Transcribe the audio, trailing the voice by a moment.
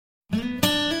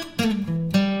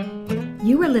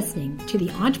You are listening to the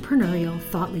Entrepreneurial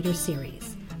Thought Leader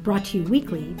Series, brought to you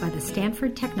weekly by the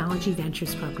Stanford Technology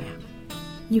Ventures Program.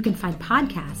 You can find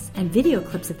podcasts and video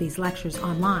clips of these lectures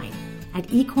online at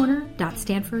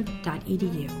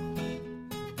ecorner.stanford.edu.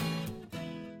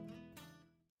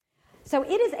 So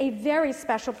it is a very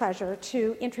special pleasure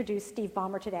to introduce Steve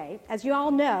Ballmer today. As you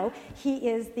all know, he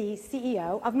is the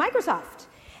CEO of Microsoft.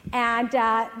 And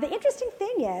the interesting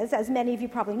thing is, as many of you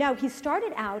probably know, he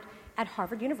started out at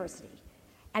Harvard University.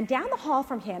 And down the hall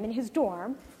from him in his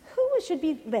dorm, who should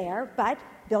be there but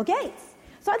Bill Gates?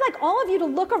 So I'd like all of you to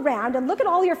look around and look at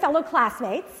all your fellow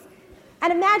classmates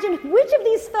and imagine which of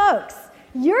these folks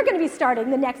you're going to be starting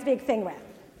the next big thing with.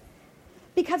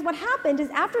 Because what happened is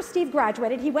after Steve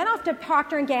graduated, he went off to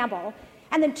Procter & Gamble,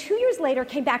 and then 2 years later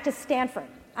came back to Stanford.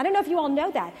 I don't know if you all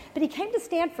know that, but he came to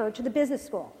Stanford to the business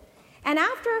school. And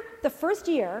after the first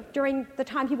year, during the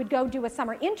time he would go do a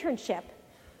summer internship,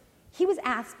 he was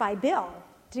asked by Bill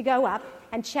to go up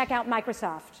and check out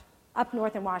Microsoft up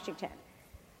north in Washington.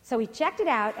 So he checked it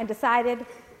out and decided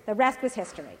the rest was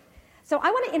history. So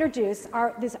I want to introduce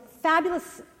this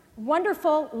fabulous,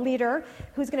 wonderful leader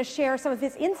who's going to share some of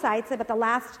his insights about the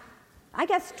last,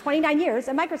 29 years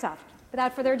at Microsoft.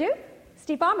 Without further ado,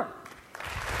 Steve Ballmer.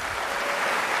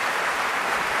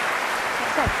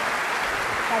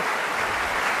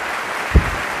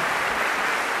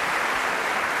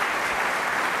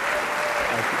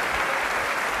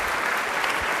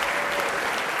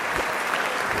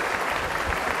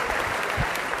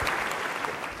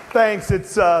 Thanks.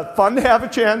 It's fun to have a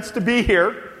chance to be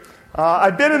here.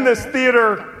 I've been in this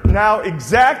theater now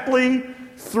exactly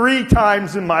 3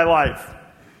 times in my life.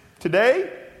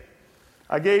 Today,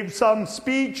 I gave some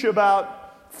speech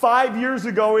about 5 years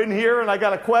ago in here, and I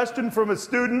got a question from a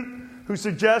student who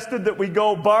suggested that we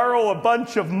go borrow a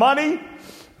bunch of money.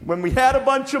 When we had a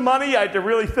bunch of money, I had to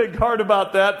really think hard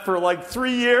about that for like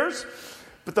 3 years.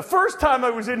 But the first time I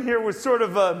was in here was sort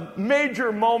of a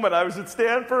major moment. I was at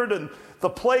Stanford, and the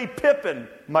play Pippin,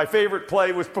 my favorite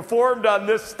play, was performed on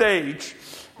this stage.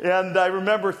 And I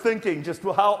remember thinking just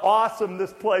how awesome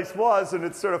this place was, and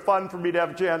it's sort of fun for me to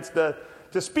have a chance to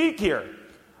speak here.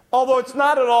 Although it's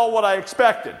not at all what I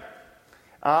expected.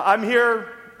 I'm here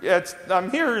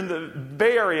in the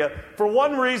Bay Area for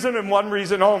one reason and one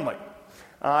reason only.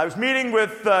 I was meeting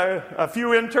with a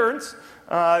few interns.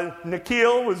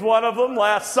 Nikhil was one of them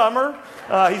last summer.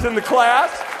 He's in the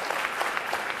class.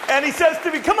 And he says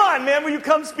to me, "Come on, man, will you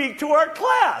come speak to our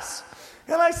class?"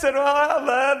 And I said, "Well, all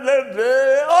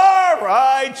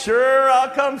right, sure, I'll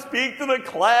come speak to the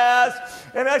class."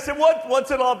 And I said, what's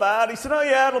it all about? He said, "Oh,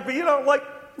 yeah, it'll be, like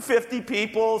 50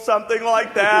 people, something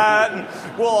like that, and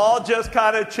we'll all just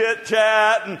kind of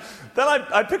chit-chat." And then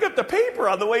I pick up the paper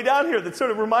on the way down here that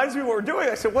sort of reminds me of what we're doing.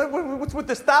 I said, what's with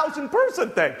this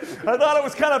 1,000-person thing? I thought it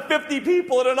was kind of 50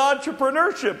 people in an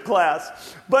entrepreneurship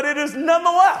class. But it is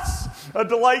nonetheless a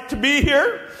delight to be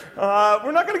here.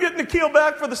 We're not going to get Nikhil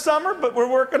back for the summer, but we're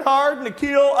working hard.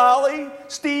 Nikhil, Ali,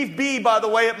 Steve B., by the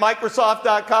way, at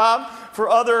Microsoft.com. For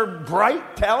other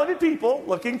bright, talented people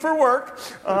looking for work.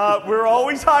 We're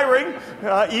always hiring.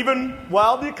 Even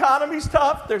while the economy's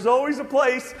tough, there's always a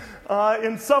place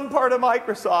in some part of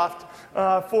Microsoft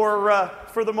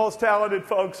for the most talented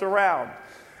folks around.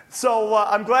 So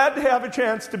I'm glad to have a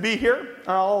chance to be here.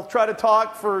 I'll try to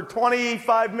talk for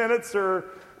 25 minutes or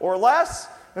less,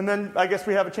 and then I guess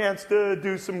we have a chance to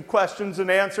do some questions and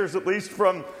answers, at least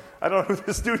from, I don't know who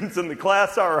the students in the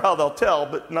class are or how they'll tell,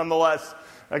 but nonetheless,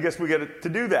 I guess we get to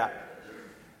do that.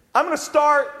 I'm going to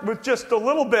start with just a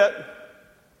little bit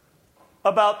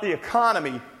about the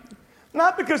economy.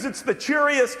 Not because it's the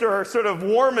cheeriest or sort of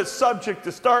warmest subject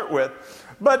to start with,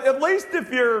 but at least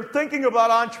if you're thinking about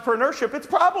entrepreneurship, it's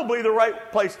probably the right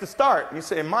place to start. And you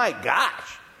say, my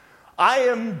gosh, I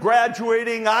am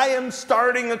graduating, I am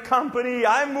starting a company,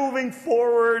 I'm moving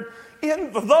forward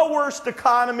in the worst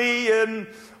economy in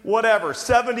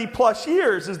 70 plus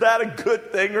years. Is that a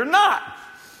good thing or not?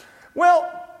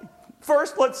 Well,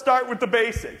 first let's start with the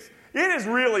basics. It is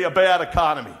really a bad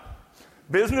economy.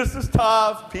 Business is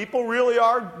tough. People really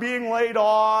are being laid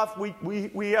off.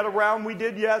 We had a round we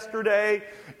did yesterday.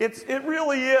 It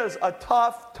really is a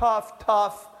tough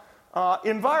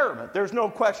environment. There's no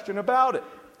question about it.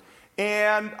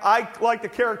 And I like to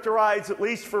characterize, at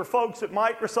least for folks at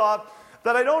Microsoft,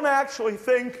 that I don't actually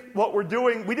think what we're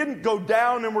doing, we didn't go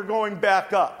down and we're going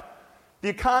back up. The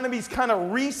economy's kind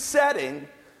of resetting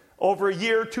over a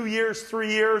year, 2 years,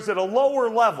 3 years at a lower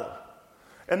level.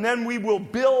 And then we will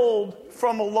build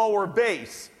from a lower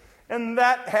base. And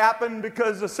that happened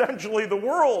because essentially the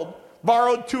world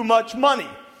borrowed too much money.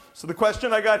 So the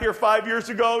question I got here 5 years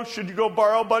ago, should you go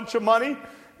borrow a bunch of money?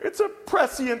 It's a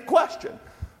prescient question.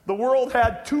 The world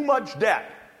had too much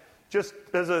debt. Just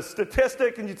as a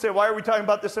statistic, and you'd say, why are we talking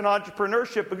about this in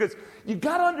entrepreneurship? Because you've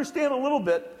got to understand a little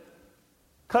bit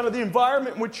kind of the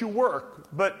environment in which you work.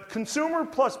 But consumer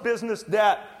plus business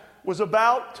debt was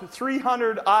about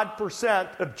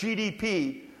 300% of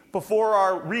GDP before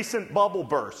our recent bubble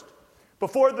burst.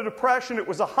 Before the Depression, it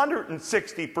was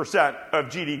 160% of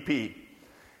GDP.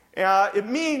 It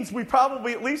means we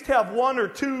probably at least have 1 or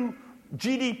 2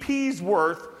 GDP's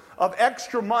worth of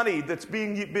extra money that's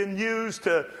been used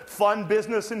to fund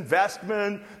business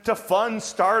investment, to fund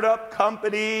startup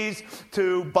companies,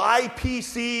 to buy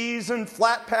PCs and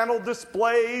flat panel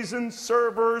displays and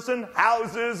servers and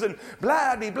houses and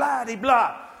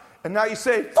blah-de-blah-de-blah. And now you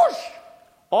say, whoosh,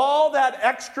 all that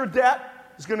extra debt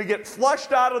is going to get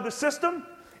flushed out of the system,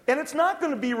 and it's not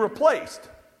going to be replaced.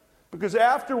 Because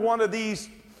after one of these,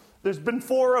 there's been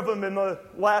 4 of them in the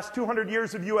last 200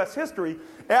 years of U.S. history.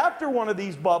 After one of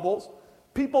these bubbles,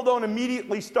 people don't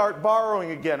immediately start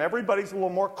borrowing again. Everybody's a little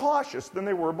more cautious than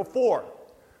they were before.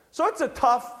 So it's a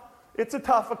tough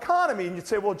economy. And you'd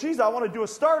say, well, geez, I want to do a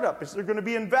startup. Is there going to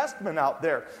be investment out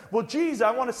there? Well, geez,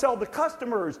 I want to sell to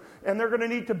customers, and they're going to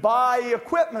need to buy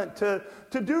equipment to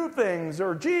do things.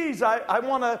 Or, geez, I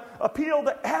want to appeal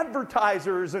to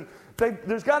advertisers, and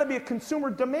there's got to be a consumer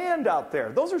demand out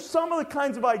there. Those are some of the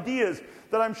kinds of ideas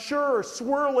that I'm sure are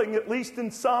swirling, at least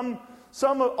in some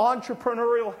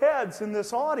entrepreneurial heads in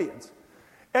this audience.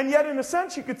 And yet, in a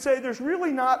sense, you could say there's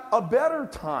really not a better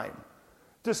time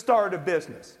to start a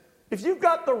business. If you've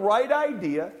got the right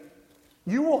idea,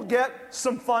 you will get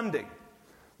some funding.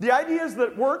 The ideas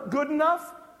that weren't good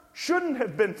enough shouldn't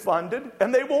have been funded,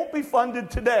 and they won't be funded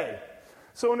today.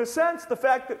 So in a sense, the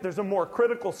fact that there's a more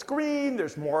critical screen,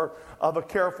 there's more of a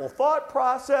careful thought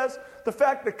process, the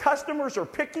fact that customers are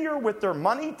pickier with their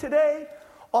money today,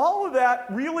 all of that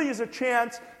really is a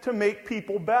chance to make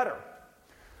people better.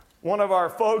 One of our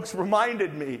folks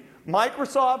reminded me,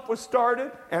 Microsoft was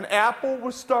started and Apple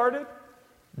was started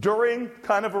during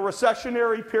kind of a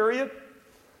recessionary period.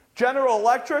 General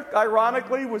Electric,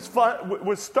 ironically, was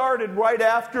started right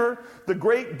after the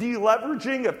great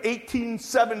deleveraging of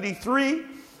 1873.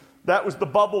 That was the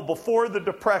bubble before the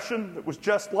Depression. It was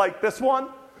just like this one.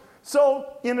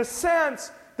 So, in a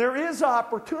sense, there is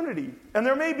opportunity. And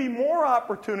there may be more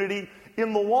opportunity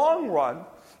in the long run,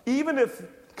 even if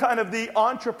kind of the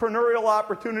entrepreneurial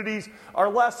opportunities are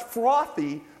less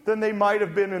frothy than they might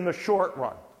have been in the short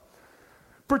run.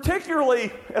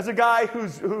 Particularly as a guy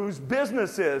whose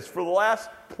business is, for the last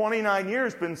 29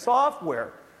 years, been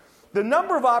software, the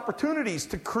number of opportunities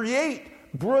to create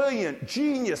brilliant,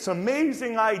 genius,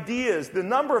 amazing ideas, the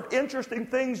number of interesting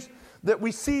things that we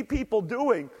see people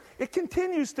doing, it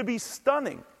continues to be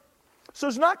stunning. So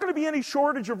there's not going to be any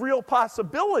shortage of real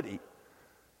possibility.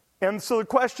 And so the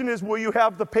question is, will you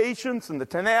have the patience and the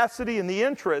tenacity and the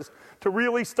interest to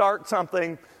really start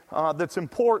something that's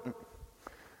important?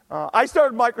 I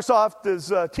started Microsoft,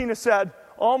 as Tina said,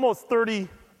 almost 30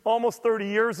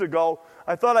 years ago.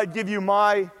 I thought I'd give you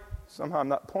somehow I'm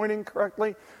not pointing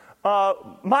correctly,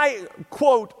 my,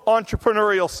 quote,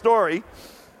 entrepreneurial story.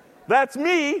 That's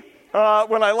me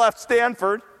when I left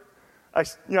Stanford. I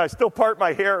still part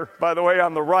my hair, by the way,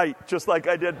 on the right, just like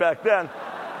I did back then.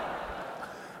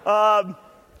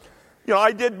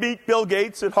 I did meet Bill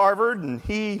Gates at Harvard,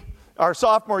 and our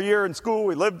sophomore year in school,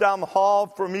 we lived down the hall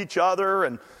from each other,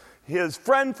 and his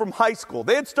friend from high school.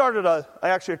 They had started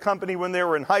a company when they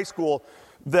were in high school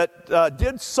that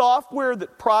did software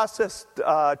that processed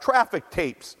traffic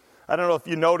tapes. I don't know if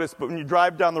you noticed, but when you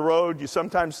drive down the road, you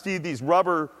sometimes see these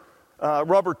rubber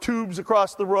tubes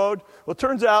across the road. Well, it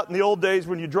turns out in the old days,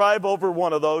 when you drive over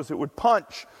one of those, it would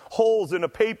punch holes in a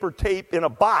paper tape in a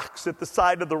box at the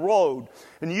side of the road.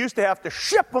 And you used to have to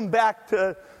ship them back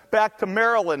to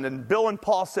Maryland, and Bill and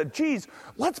Paul said, geez,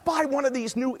 let's buy one of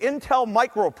these new Intel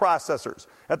microprocessors.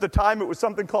 At the time, it was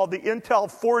something called the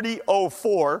Intel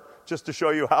 4004, just to show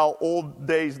you how old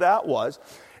days that was.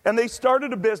 And they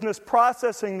started a business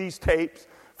processing these tapes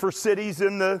for cities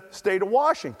in the state of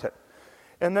Washington.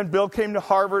 And then Bill came to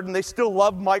Harvard, and they still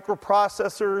loved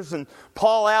microprocessors, and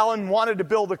Paul Allen wanted to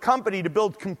build a company to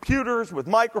build computers with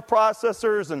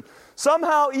microprocessors, and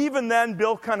somehow even then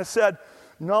Bill kind of said,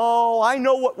 no, I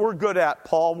know what we're good at,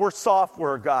 Paul. We're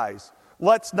software guys.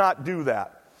 Let's not do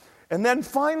that. And then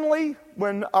finally,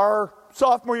 when our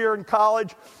sophomore year in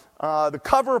college, the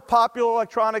cover of Popular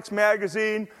Electronics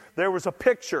magazine, there was a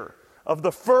picture of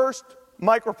the first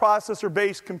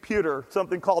microprocessor-based computer,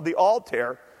 something called the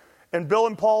Altair, and Bill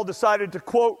and Paul decided to,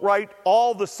 quote, write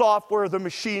all the software the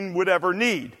machine would ever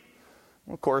need.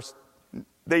 Of course,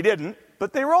 they didn't,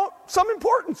 but they wrote some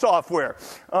important software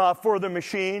for the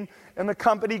machine, and the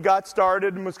company got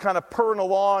started and was kind of purring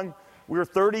along. We were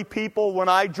 30 people when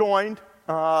I joined.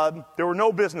 There were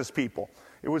no business people.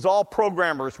 It was all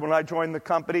programmers when I joined the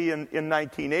company in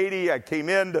 1980. I came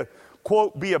in to,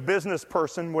 quote, be a business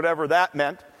person, whatever that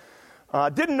meant.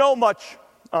 Didn't know much.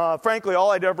 Frankly,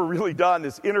 all I'd ever really done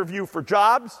is interview for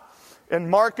jobs and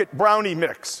market brownie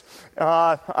mix.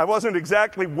 I wasn't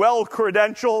exactly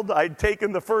well-credentialed. I'd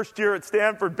taken the first year at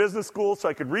Stanford Business School so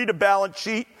I could read a balance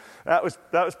sheet. That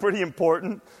was pretty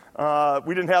important.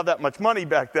 We didn't have that much money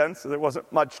back then, so there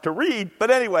wasn't much to read.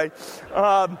 But anyway,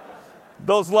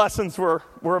 those lessons were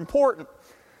important.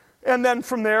 And then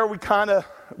from there,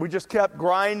 we just kept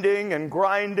grinding and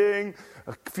grinding.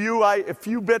 A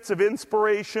few bits of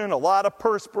inspiration, a lot of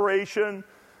perspiration.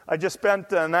 I just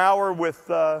spent an hour with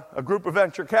a group of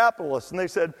venture capitalists, and they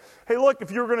said, hey, look, if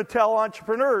you were going to tell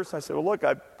entrepreneurs, I said, well, look,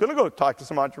 I'm going to go talk to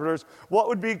some entrepreneurs. What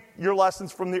would be your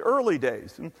lessons from the early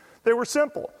days? And they were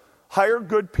simple. Hire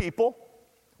good people.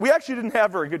 We actually didn't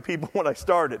have very good people when I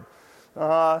started.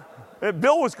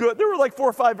 Bill was good. There were like 4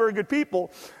 or 5 very good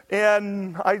people,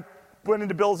 and I went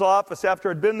into Bill's office after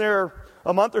I'd been there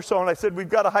a month or so, and I said, we've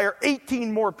got to hire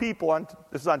 18 more people.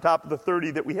 This is on top of the 30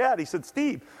 that we had. He said,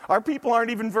 Steve, our people aren't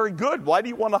even very good. Why do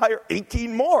you want to hire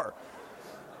 18 more?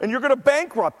 And you're going to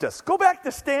bankrupt us. Go back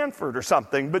to Stanford or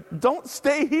something, but don't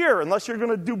stay here unless you're going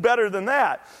to do better than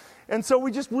that. And so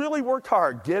we just really worked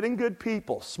hard, getting good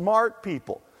people, smart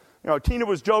people. You know, Tina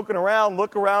was joking around,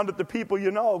 look around at the people you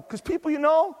know, because people you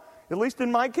know, at least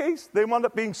in my case, they wound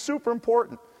up being super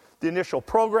important. The initial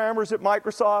programmers at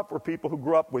Microsoft were people who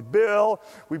grew up with Bill.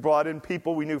 We brought in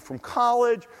people we knew from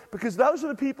college, because those are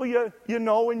the people you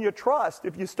know and you trust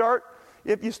if you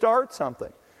start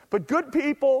something. But good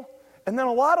people, and then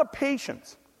a lot of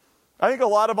patience. I think a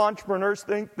lot of entrepreneurs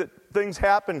think that things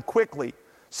happen quickly.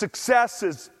 Success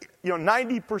is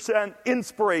 90%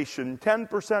 inspiration,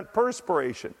 10%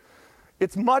 perspiration.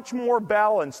 It's much more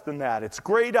balanced than that. It's a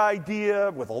great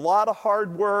idea with a lot of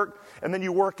hard work, and then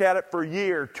you work at it for a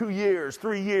year, 2 years,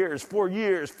 3 years, 4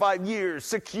 years, 5 years,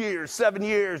 6 years, 7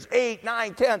 years, 8,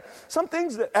 9, 10. Some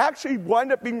things that actually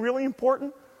wind up being really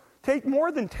important take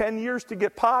more than 10 years to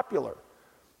get popular.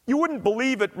 You wouldn't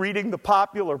believe it reading the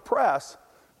popular press,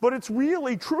 but it's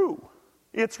really true.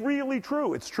 It's really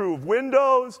true. It's true of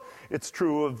Windows. It's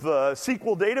true of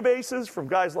SQL databases from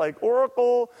guys like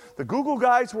Oracle. The Google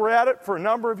guys were at it for a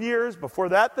number of years before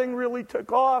that thing really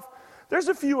took off. There's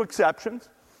a few exceptions,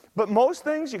 but most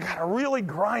things you got to really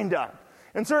grind on.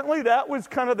 And certainly that was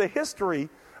kind of the history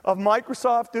of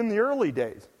Microsoft in the early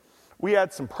days. We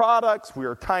had some products. We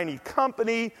were a tiny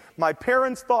company. My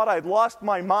parents thought I'd lost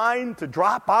my mind to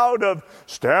drop out of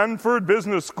Stanford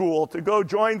Business School to go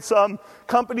join some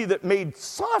company that made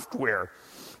software.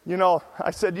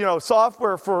 I said,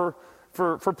 software for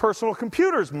personal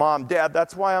computers, Mom, Dad.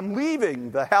 That's why I'm leaving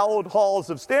the hallowed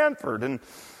halls of Stanford. And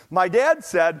my dad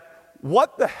said,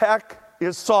 what the heck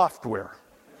is software?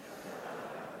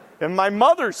 And my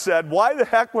mother said, why the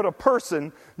heck would a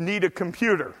person need a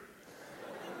computer?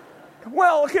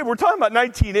 Well, okay, we're talking about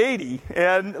 1980,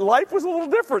 and life was a little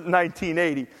different in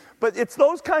 1980. But it's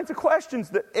those kinds of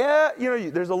questions that,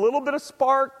 there's a little bit of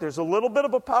spark, there's a little bit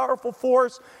of a powerful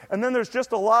force, and then there's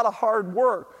just a lot of hard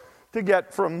work to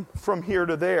get from here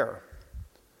to there.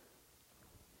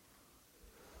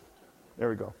 There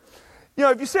we go.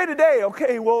 If you say today,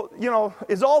 okay, well,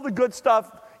 is all the good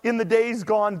stuff in the days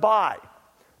gone by?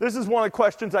 This is one of the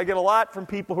questions I get a lot from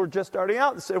people who are just starting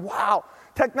out. They say, wow,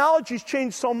 technology's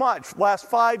changed so much. Last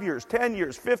 5 years, 10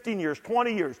 years, 15 years,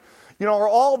 20 years. Are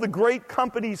all the great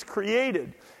companies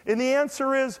created? And the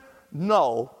answer is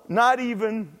no, not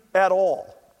even at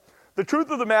all. The truth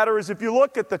of the matter is, if you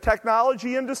look at the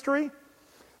technology industry,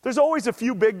 there's always a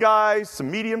few big guys,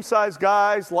 some medium-sized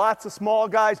guys, lots of small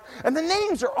guys, and the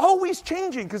names are always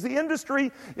changing because the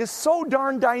industry is so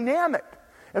darn dynamic.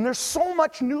 And there's so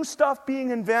much new stuff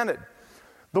being invented.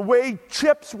 The way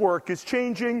chips work is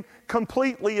changing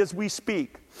completely as we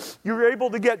speak. You're able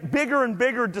to get bigger and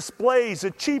bigger displays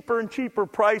at cheaper and cheaper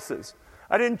prices.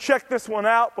 I didn't check this one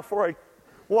out before I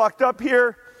walked up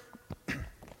here.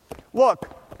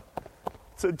 Look,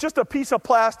 it's just a piece of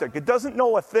plastic. It doesn't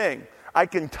know a thing. I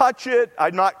can touch it.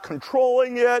 I'm not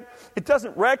controlling it. It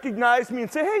doesn't recognize me and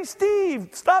say, hey, Steve,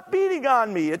 stop beating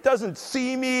on me. It doesn't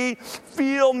see me,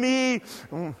 feel me,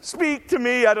 speak to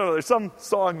me. I don't know. There's some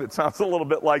song that sounds a little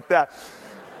bit like that.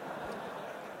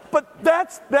 But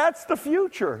that's the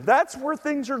future. That's where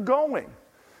things are going.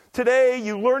 Today,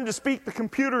 you learn to speak the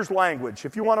computer's language.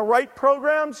 If you want to write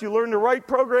programs, you learn to write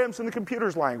programs in the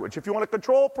computer's language. If you want to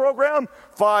control a program,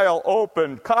 file,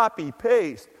 open, copy,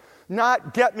 paste.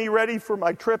 not get me ready for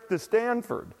my trip to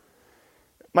Stanford.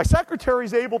 My secretary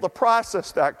is able to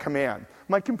process that command.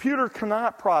 My computer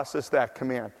cannot process that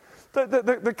command.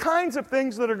 The kinds of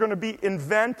things that are going to be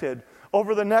invented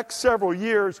over the next several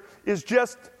years is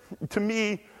just, to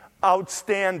me,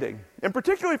 outstanding. And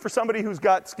particularly for somebody who's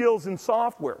got skills in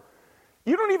software.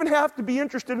 You don't even have to be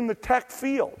interested in the tech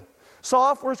field.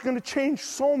 Software is going to change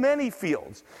so many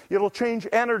fields. It'll change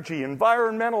energy,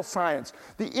 environmental science.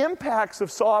 The impacts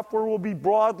of software will be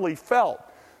broadly felt.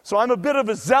 So I'm a bit of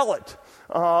a zealot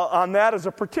on that as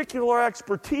a particular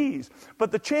expertise.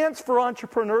 But the chance for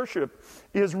entrepreneurship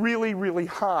is really, really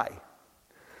high.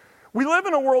 We live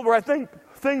in a world where I think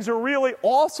things are really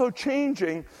also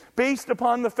changing based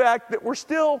upon the fact that we're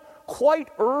still quite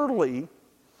early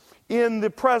in the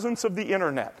presence of the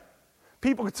internet.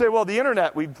 People could say, well, the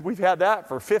internet, we've had that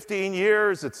for 15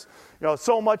 years. It's,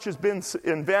 so much has been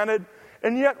invented.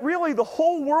 And yet, really, the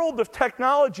whole world of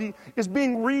technology is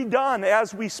being redone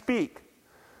as we speak.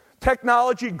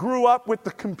 Technology grew up with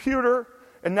the computer,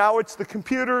 and now it's the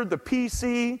computer, the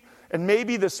PC, and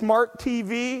maybe the smart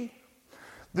TV.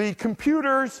 The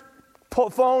computers,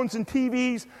 phones, and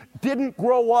TVs didn't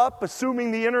grow up assuming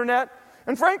the internet.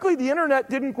 And frankly, the internet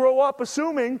didn't grow up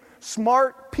assuming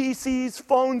smart PCs,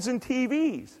 phones, and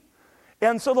TVs.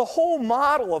 And so the whole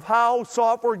model of how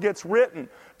software gets written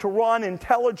to run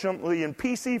intelligently in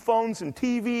PC phones and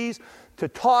TVs, to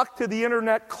talk to the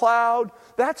internet cloud,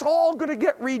 that's all going to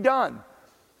get redone.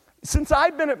 Since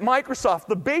I've been at Microsoft,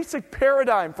 the basic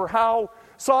paradigm for how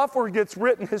software gets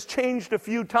written has changed a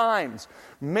few times.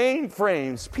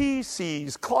 Mainframes,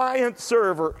 PCs, client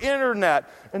server, internet,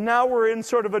 and now we're in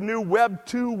sort of a new Web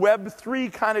 2, Web 3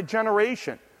 kind of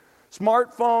generation.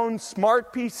 Smartphones,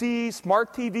 smart PCs,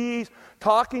 smart TVs,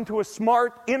 talking to a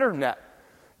smart internet.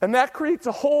 And that creates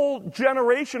a whole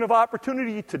generation of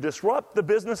opportunity to disrupt the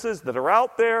businesses that are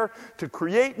out there, to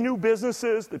create new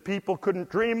businesses that people couldn't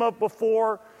dream of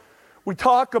before. We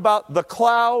talk about the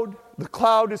cloud. The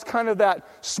cloud is kind of that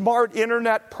smart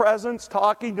internet presence,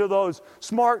 talking to those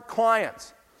smart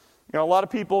clients. A lot of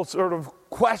people sort of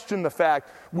question the fact,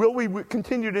 will we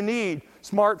continue to need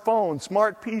smartphones,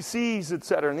 smart PCs, et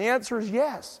cetera? And the answer is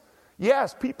yes.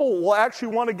 Yes, people will actually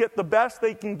want to get the best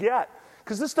they can get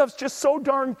because this stuff's just so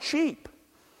darn cheap.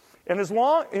 And as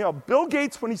long, Bill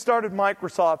Gates, when he started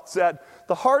Microsoft, said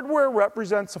the hardware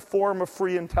represents a form of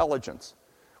free intelligence.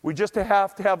 We just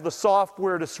have to have the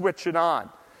software to switch it on.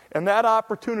 And that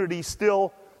opportunity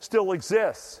still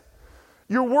exists.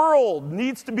 Your world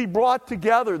needs to be brought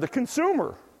together. The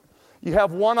consumer. You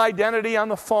have one identity on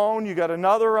the phone, you got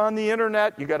another on the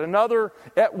internet, you got another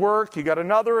at work, you got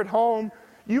another at home.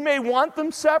 You may want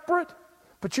them separate,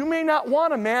 but you may not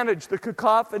want to manage the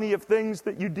cacophony of things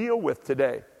that you deal with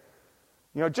today.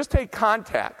 Just take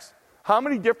contacts. How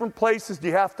many different places do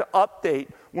you have to update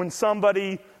when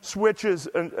somebody switches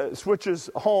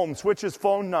home, switches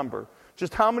phone number?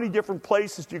 Just how many different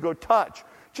places do you go touch?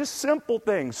 Just simple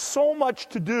things. So much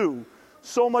to do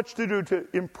to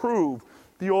improve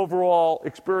the overall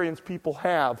experience people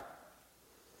have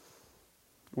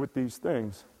with these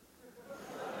things.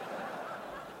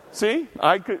 See?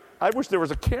 I wish there was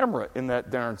a camera in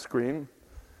that darn screen.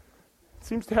 It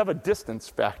seems to have a distance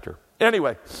factor.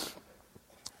 Anyway,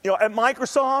 at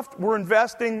Microsoft, we're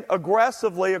investing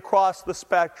aggressively across the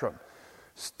spectrum.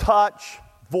 Touch,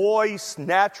 voice,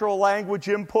 natural language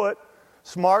input,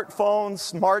 smartphones,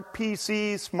 smart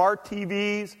PCs, smart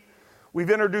TVs.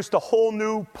 We've introduced a whole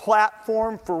new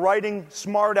platform for writing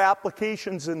smart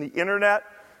applications in the internet,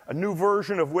 a new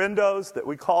version of Windows that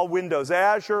we call Windows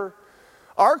Azure.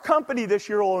 Our company this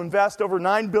year will invest over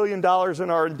 $9 billion in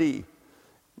R&D.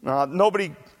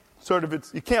 Nobody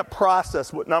you can't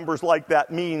process what numbers like that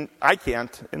mean. I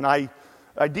can't, and I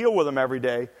deal with them every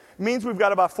day. It means we've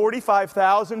got about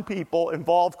 45,000 people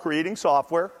involved creating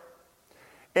software.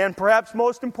 And perhaps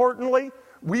most importantly,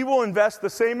 we will invest the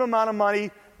same amount of money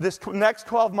this next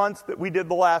 12 months that we did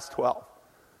the last 12.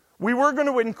 We were going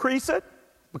to increase it.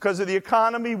 Because of the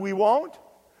economy, we won't.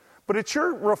 But it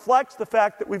sure reflects the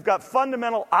fact that we've got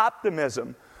fundamental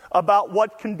optimism about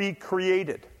what can be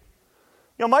created.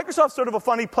 Microsoft's sort of a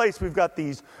funny place. We've got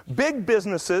these big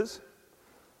businesses,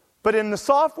 but in the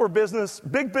software business,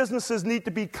 big businesses need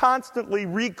to be constantly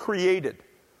recreated.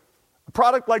 A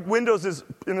product like Windows is,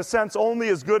 in a sense, only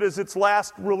as good as its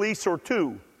last release or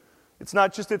two. It's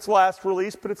not just its last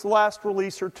release, but its last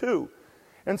release or two.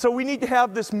 And so we need to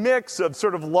have this mix of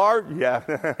sort of large,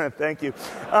 thank you.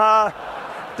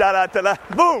 Da-da-da-da,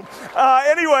 boom.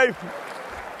 Anyway,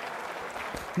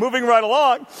 moving right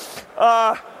along.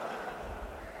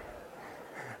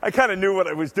 I kind of knew what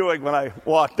I was doing when I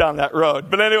walked down that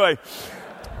road. But anyway,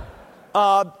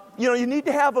 you need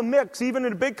to have a mix, even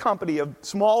in a big company, of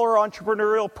smaller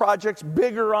entrepreneurial projects,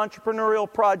 bigger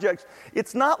entrepreneurial projects.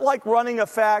 It's not like running a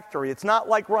factory. It's not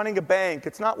like running a bank.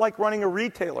 It's not like running a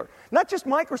retailer. Not just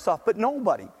Microsoft, but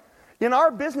nobody. In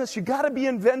our business, you got to be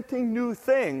inventing new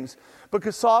things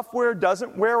because software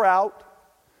doesn't wear out.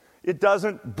 It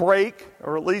doesn't break,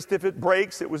 or at least if it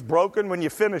breaks, it was broken when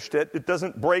you finished it. It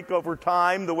doesn't break over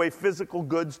time the way physical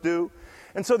goods do.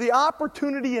 And so the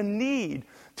opportunity and need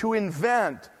to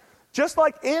invent, just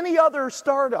like any other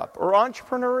startup or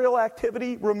entrepreneurial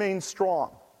activity, remains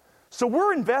strong. So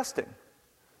we're investing.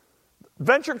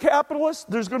 Venture capitalists,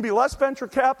 there's going to be less venture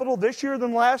capital this year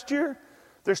than last year.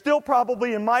 There's still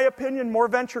probably, in my opinion, more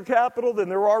venture capital than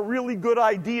there are really good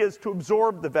ideas to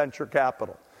absorb the venture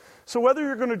capital. So whether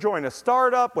you're going to join a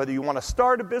startup, whether you want to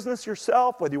start a business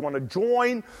yourself, whether you want to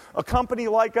join a company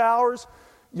like ours,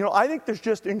 I think there's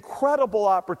just incredible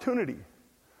opportunity.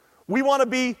 We want to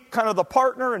be kind of the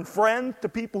partner and friend to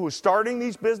people who are starting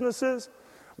these businesses.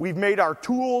 We've made our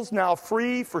tools now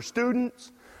free for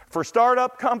students, for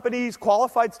startup companies,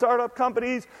 qualified startup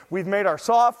companies. We've made our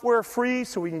software free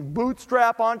so we can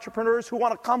bootstrap entrepreneurs who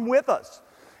want to come with us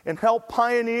and help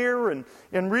pioneer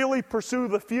and really pursue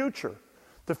the future.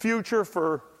 The future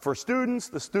for students,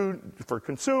 for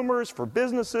consumers, for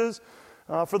businesses,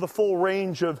 for the full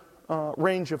range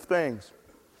of things.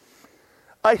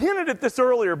 I hinted at this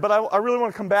earlier, but I really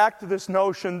want to come back to this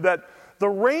notion that the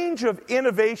range of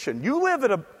innovation, you live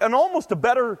at an almost a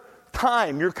better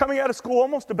time. You're coming out of school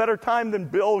almost a better time than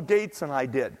Bill Gates and I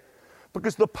did.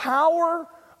 Because the power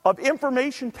of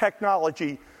information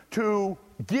technology to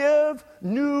give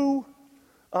new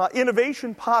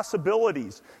innovation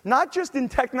possibilities, not just in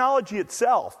technology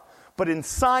itself, but in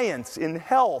science, in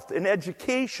health, in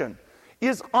education,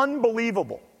 is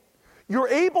unbelievable. You're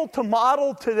able to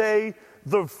model today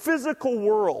the physical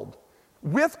world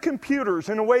with computers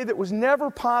in a way that was never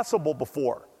possible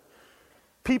before.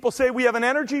 People say we have an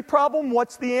energy problem.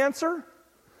 What's the answer?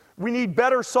 We need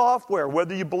better software,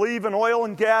 whether you believe in oil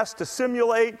and gas to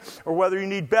simulate, or whether you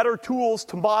need better tools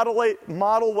to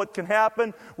model what can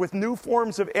happen with new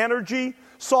forms of energy.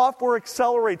 Software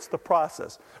accelerates the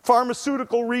process.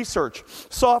 Pharmaceutical research,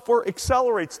 software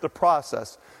accelerates the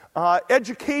process.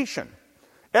 Education.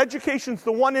 Education's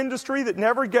the one industry that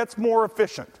never gets more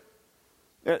efficient.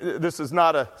 This is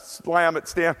not a slam at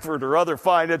Stanford or other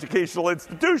fine educational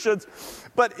institutions,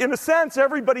 but in a sense,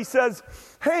 everybody says,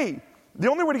 hey, the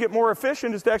only way to get more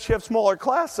efficient is to actually have smaller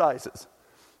class sizes.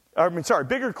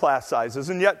 Bigger class sizes,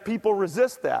 and yet people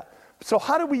resist that. So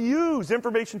how do we use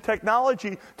information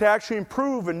technology to actually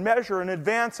improve and measure and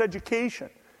advance education?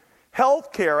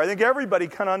 Healthcare, I think everybody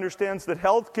kind of understands that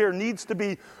healthcare needs to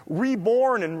be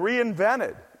reborn and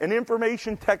reinvented. And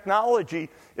information technology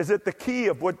is at the key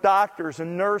of what doctors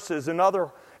and nurses and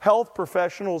other health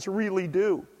professionals really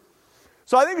do.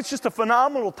 So I think it's just a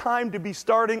phenomenal time to be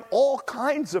starting all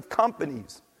kinds of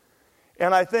companies.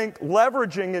 And I think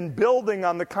leveraging and building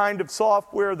on the kind of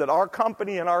software that our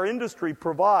company and our industry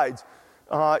provides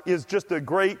is just a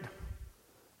great,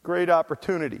 great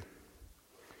opportunity.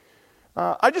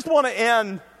 I just want to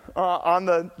end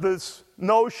on this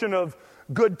notion of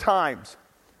good times.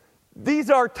 These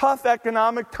are tough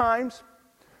economic times,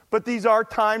 but these are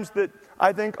times that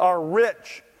I think are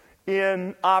rich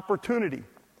in opportunity.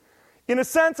 In a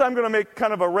sense, I'm going to make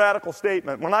kind of a radical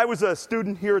statement. When I was a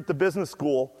student here at the business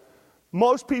school,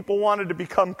 most people wanted to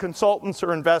become consultants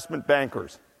or investment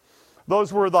bankers.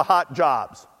 Those were the hot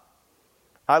jobs.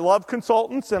 I love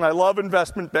consultants and I love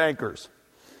investment bankers.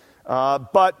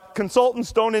 But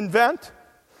consultants don't invent,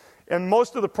 and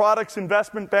most of the products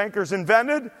investment bankers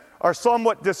invented are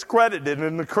somewhat discredited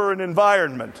in the current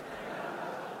environment.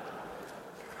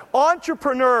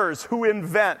 Entrepreneurs who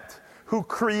invent, who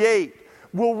create,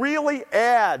 will really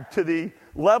add to the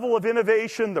level of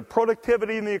innovation, the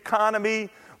productivity in the economy,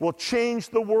 will change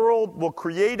the world, will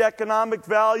create economic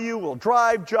value, will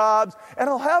drive jobs, and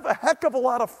will have a heck of a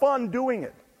lot of fun doing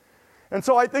it. And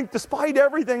so I think despite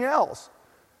everything else,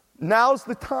 now's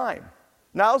the time.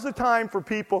 Now's the time for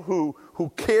people who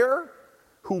care,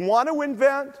 who want to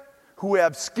invent, who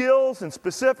have skills in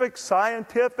specific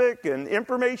scientific and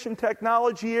information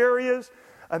technology areas.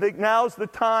 I think now's the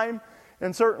time.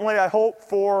 And certainly I hope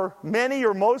for many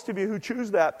or most of you who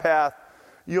choose that path,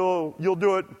 you'll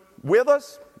do it with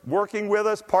us, working with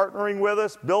us, partnering with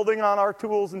us, building on our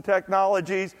tools and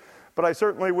technologies. But I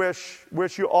certainly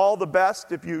wish you all the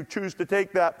best if you choose to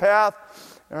take that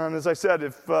path. And as I said,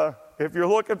 if you're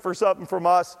looking for something from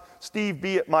us,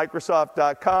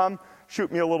 steveb@microsoft.com.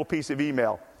 Shoot me a little piece of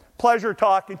email. Pleasure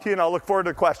talking to you, and I'll look forward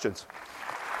to questions.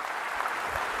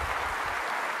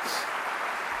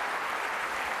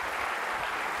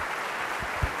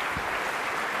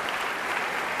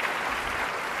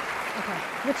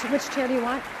 Okay. Which chair do you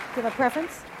want? Do you have a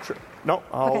preference? Sure. No,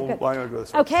 I'm going to go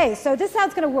this way. Okay, so this is how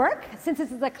it's going to work. Since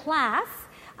this is a class,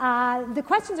 the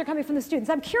questions are coming from the students.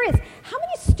 I'm curious, how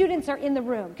many students are in the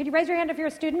room? Could you raise your hand if you're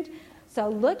a student? So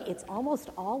look, it's almost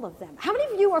all of them. How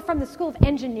many of you are from the School of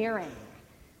Engineering?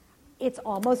 It's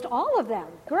almost all of them.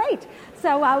 Great.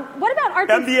 So what about art?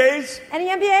 MBAs? Any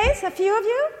MBAs? A few of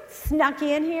you? Snuck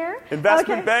in here.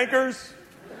 Investment bankers?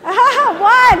 One.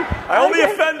 I only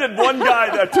offended one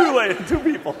guy, two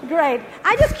people. Great.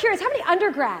 I'm just curious, how many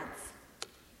undergrads?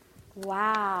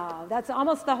 Wow, that's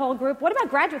almost the whole group. What about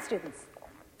graduate students?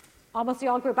 Almost the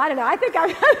whole group. I don't know. I think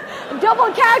I'm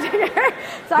double counting here.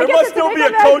 So there must still be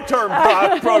a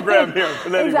co-term program here.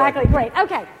 Exactly. Great.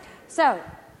 Okay. So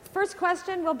first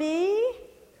question will be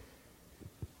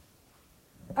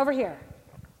over here.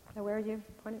 Now, where are you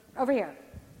pointing? Over here.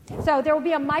 So there will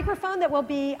be a microphone that will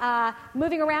be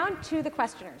moving around to the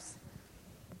questioners.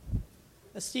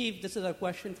 Steve, this is a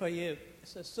question for you.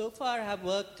 So far I've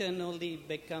worked in all the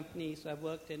big companies. I've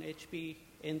worked in HP,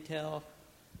 Intel,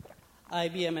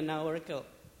 IBM, and now Oracle.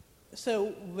 So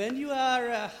when you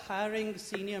are hiring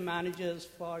senior managers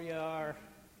for your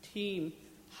team,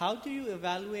 how do you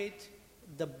evaluate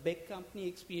the big company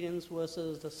experience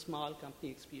versus the small company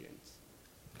experience?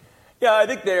 Yeah, I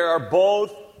think they are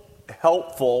both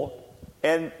helpful,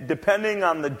 and depending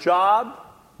on the job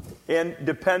and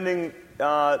depending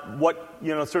what,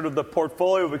 sort of the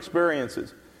portfolio of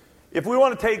experiences. If we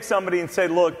want to take somebody and say,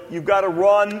 look, you've got to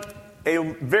run a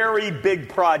very big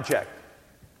project,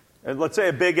 let's say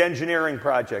a big engineering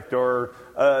project or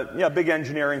big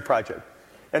engineering project,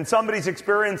 and somebody's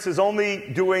experience is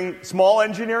only doing small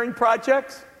engineering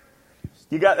projects,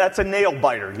 that's a nail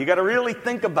biter. You got to really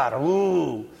think about it.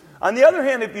 Ooh. On the other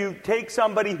hand, if you take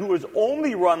somebody who has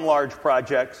only run large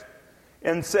projects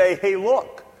and say, hey,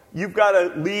 look, you've got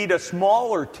to lead a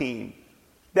smaller team,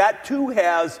 that too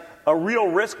has a real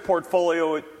risk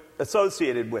portfolio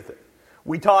associated with it.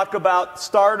 We talk about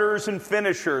starters and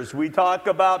finishers. We talk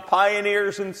about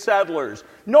pioneers and settlers.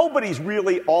 Nobody's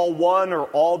really all one or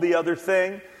all the other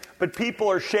thing, but people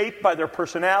are shaped by their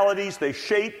personalities. They're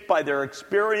shaped by their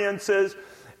experiences.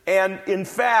 And in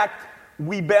fact,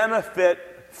 we benefit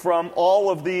from all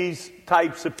of these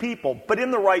types of people, but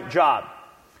in the right job.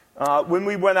 When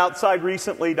we went outside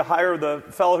recently to hire the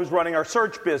fellow who's running our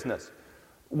search business,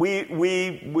 we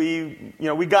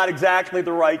got exactly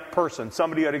the right person.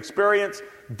 Somebody who had experience,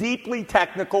 deeply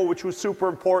technical, which was super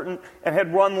important, and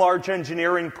had run large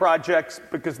engineering projects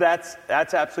because that's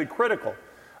absolutely critical.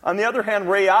 On the other hand,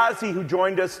 Ray Ozzie, who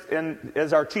joined us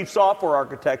as our chief software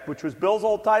architect, which was Bill's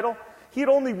old title, he'd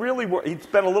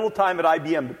spent a little time at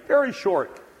IBM, but very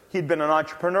short. He'd been an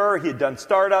entrepreneur, he had done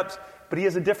startups, but he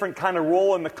has a different kind of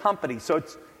role in the company. So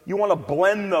you want to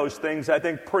blend those things, I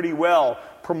think, pretty well.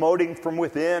 Promoting from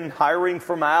within, hiring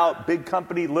from out, big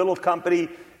company, little company.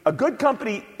 A good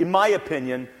company, in my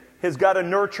opinion, has got to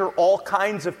nurture all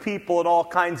kinds of people and all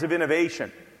kinds of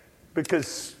innovation.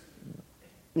 Because,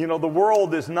 the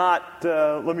world is not,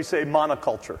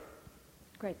 monoculture.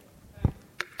 Great.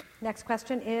 Next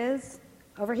question is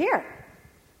over here.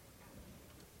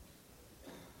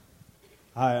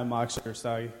 Hi, I'm Akshay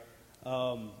Sagi.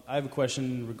 I have a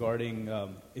question regarding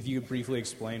if you could briefly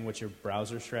explain what your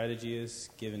browser strategy is,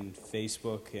 given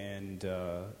Facebook and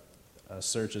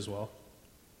search as well.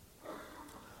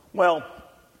 Well,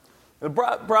 the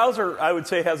browser, I would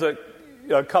say, has a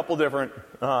couple different,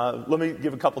 let me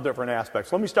give a couple different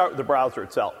aspects. Let me start with the browser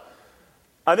itself.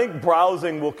 I think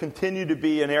browsing will continue to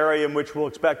be an area in which we'll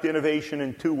expect innovation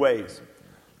in two ways.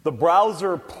 The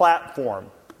browser platform,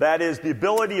 that is the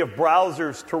ability of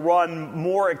browsers to run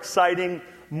more exciting,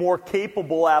 more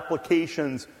capable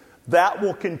applications, that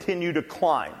will continue to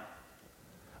climb.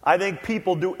 I think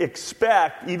people do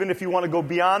expect, even if you want to go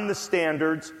beyond the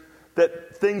standards,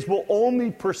 that things will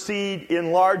only proceed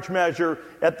in large measure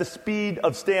at the speed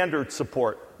of standard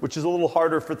support, which is a little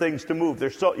harder for things to move.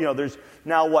 There's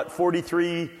now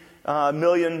 43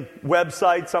 million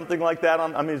websites, something like that.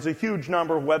 There's a huge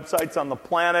number of websites on the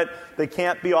planet. They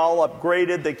can't be all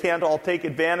upgraded. They can't all take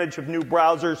advantage of new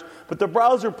browsers. But the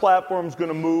browser platform is going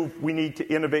to move. We need to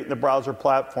innovate in the browser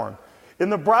platform. In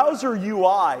the browser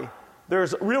UI,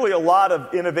 there's really a lot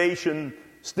of innovation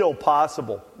still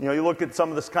possible. You look at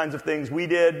some of the kinds of things we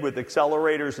did with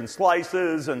accelerators and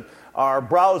slices, and our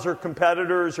browser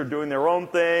competitors are doing their own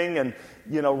thing, and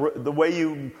the way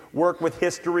you work with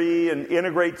history and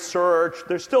integrate search,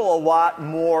 there's still a lot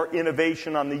more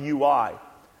innovation on the UI.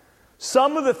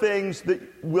 Some of the things that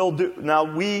we'll do, now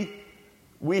we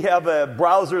have a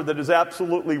browser that is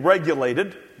absolutely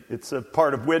regulated. It's a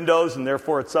part of Windows, and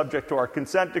therefore it's subject to our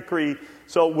consent decree.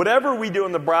 So whatever we do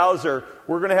in the browser,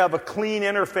 we're going to have a clean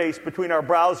interface between our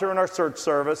browser and our search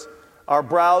service, our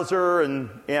browser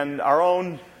and our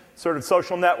own sort of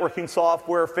social networking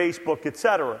software, Facebook,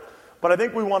 etc. But I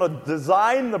think we want to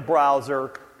design the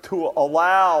browser to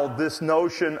allow this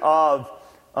notion of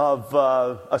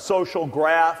a social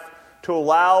graph, to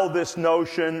allow this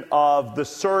notion of the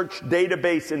search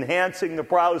database enhancing the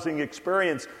browsing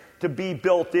experience to be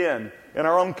built in. In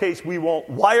our own case, we won't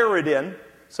wire it in.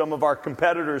 Some of our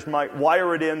competitors might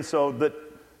wire it in so that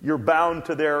you're bound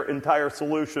to their entire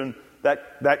solution.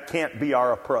 That can't be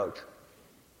our approach.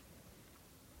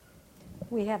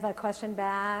 We have a question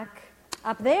back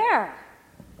up there.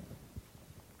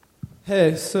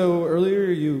 Hey, so earlier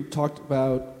you talked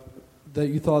about that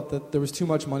you thought that there was too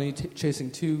much money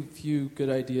chasing too few good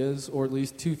ideas, or at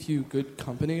least too few good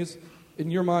companies. In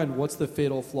your mind, what's the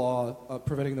fatal flaw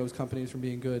preventing those companies from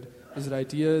being good? Is it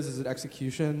ideas? Is it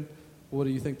execution? What do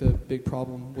you think the big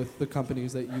problem with the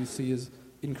companies that you see is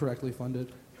incorrectly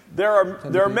funded? There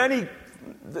are many.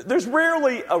 There's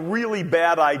rarely a really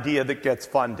bad idea that gets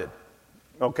funded.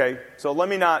 Okay, so let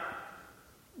me not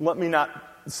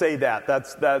say that.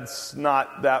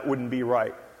 That wouldn't be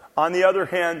right. On the other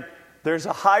hand, there's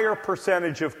a higher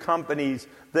percentage of companies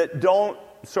that don't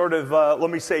sort of, let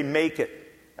me say, make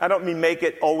it. I don't mean make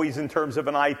it always in terms of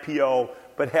an IPO,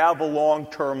 but have a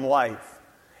long-term life.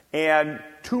 And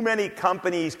too many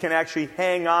companies can actually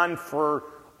hang on for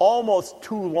almost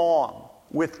too long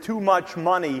with too much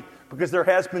money because there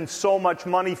has been so much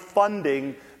money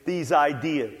funding these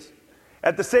ideas.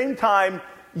 At the same time,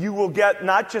 you will get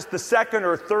not just the second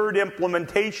or third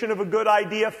implementation of a good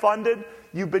idea funded,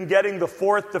 you've been getting the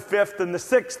fourth, the fifth, and the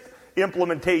sixth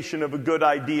implementation of a good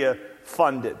idea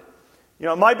funded. You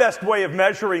know, my best way of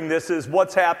measuring this is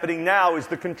what's happening now is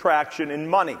the contraction in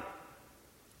money.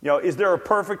 You know, is there a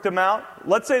perfect amount?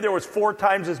 Let's say there was 4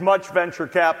 times as much venture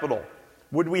capital.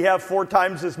 Would we have 4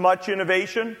 times as much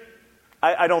innovation?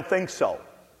 I don't think so.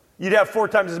 You'd have 4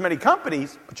 times as many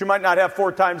companies, but you might not have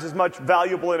 4 times as much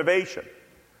valuable innovation.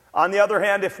 On the other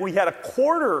hand, if we had a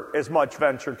quarter as much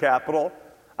venture capital,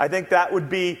 I think that would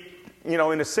be, you know,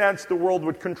 in a sense, the world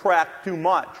would contract too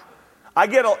much. I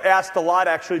get asked a lot,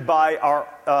 actually, by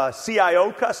our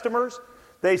CIO customers.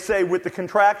 They say, with the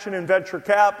contraction in venture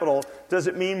capital, does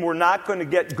it mean we're not going to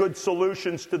get good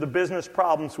solutions to the business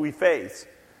problems we face?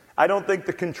 I don't think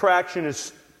the contraction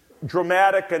is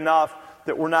dramatic enough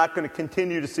that we're not going to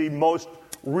continue to see most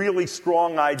really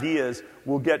strong ideas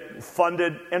will get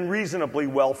funded and reasonably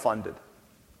well funded.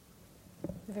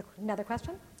 Another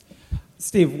question?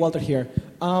 Steve, Walter here.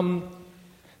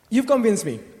 You've convinced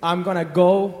me. I'm going to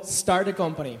go start a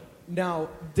company. Now,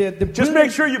 just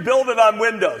make sure you build it on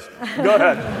Windows. Go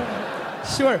ahead.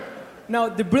 Sure. Now,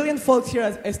 the brilliant folks here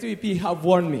at STVP have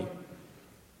warned me.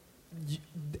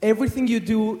 Everything you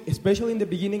do, especially in the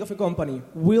beginning of a company,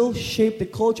 will shape the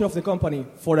culture of the company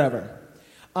forever.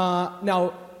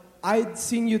 Now, I'd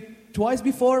seen you twice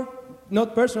before,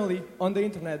 not personally, on the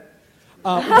internet.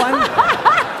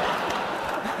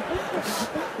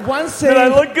 Once saying, did I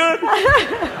look good?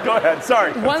 Go ahead,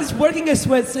 sorry. Once working a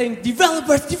sweat saying,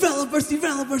 developers.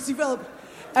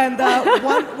 And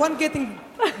one getting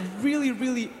really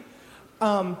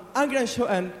angry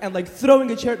and like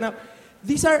throwing a chair. Now,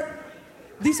 these are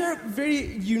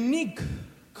very unique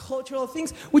cultural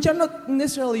things, which are not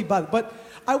necessarily bad. But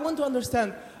I want to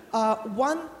understand,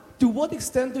 one, to what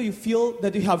extent do you feel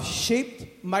that you have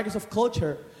shaped Microsoft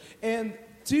culture? And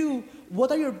 2, what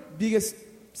are your biggest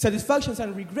satisfactions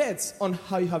and regrets on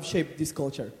how you have shaped this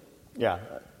culture? Yeah.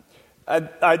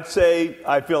 I'd say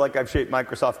I feel like I've shaped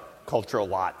Microsoft culture a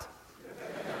lot.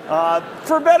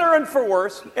 For better and for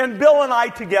worse. And Bill and I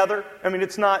together, I mean,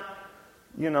 it's not,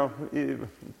 you know,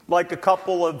 like a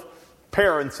couple of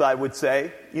parents, I would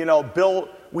say. You know, Bill,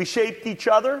 we shaped each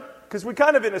other because we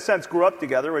kind of, in a sense, grew up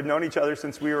together. We'd known each other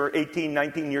since we were 18,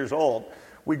 19 years old.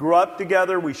 We grew up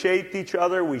together, we shaped each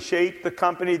other, we shaped the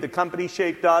company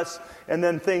shaped us, and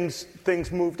then things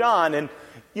moved on. And,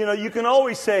 you know, you can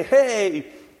always say,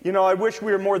 hey, you know, I wish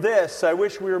we were more this, I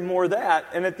wish we were more that.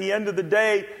 And at the end of the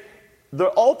day,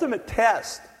 the ultimate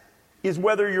test is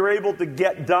whether you're able to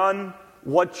get done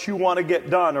what you want to get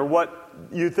done or what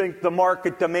you think the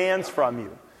market demands from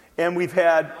you. And we've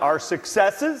had our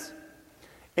successes,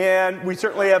 and we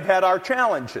certainly have had our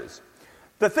challenges.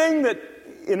 The thing that,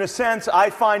 in a sense, I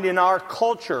find in our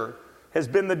culture has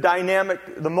been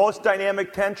the most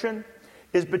dynamic tension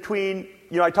is between,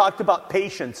 you know, I talked about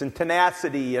patience and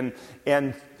tenacity and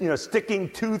you know, sticking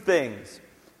to things.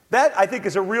 That, I think,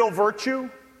 is a real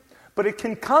virtue, but it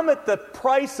can come at the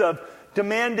price of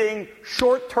demanding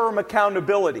short-term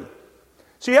accountability.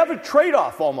 So you have a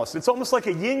trade-off almost. It's almost like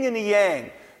a yin and a yang.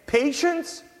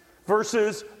 Patience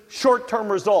versus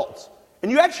short-term results.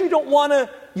 And you actually don't want to,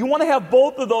 you want to have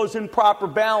both of those in proper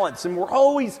balance. And we're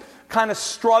always kind of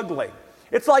struggling.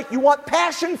 It's like you want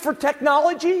passion for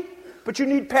technology, but you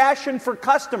need passion for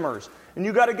customers. And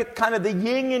you got to get kind of the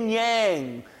yin and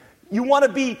yang. You want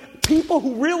to be people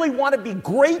who really want to be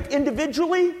great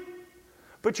individually,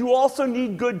 but you also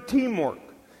need good teamwork.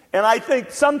 And I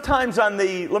think sometimes on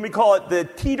the, let me call it the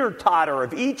teeter-totter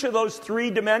of each of those three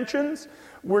dimensions,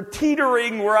 we're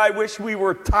teetering where I wish we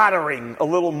were tottering a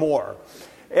little more.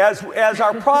 As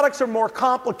our products are more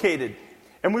complicated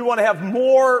and we want to have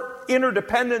more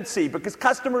interdependency because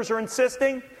customers are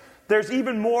insisting, there's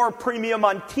even more premium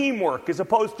on teamwork as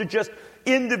opposed to just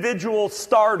individual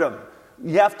stardom.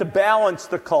 You have to balance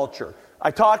the culture.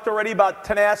 I talked already about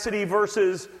tenacity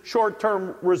versus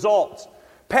short-term results.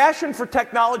 Passion for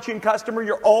technology and customer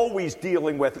you're always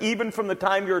dealing with, even from the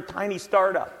time you're a tiny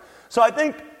startup. So I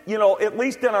think, at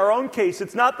least in our own case,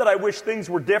 it's not that I wish things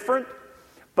were different,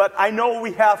 but I know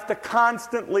we have to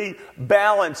constantly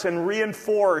balance and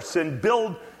reinforce and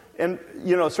build and,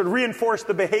 sort of reinforce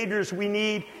the behaviors we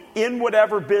need in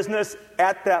whatever business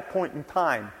at that point in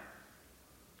time.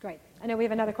 Great. I know we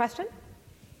have another question.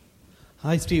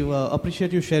 Hi, Steve.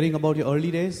 Appreciate you sharing about your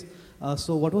early days.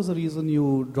 So what was the reason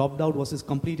you dropped out versus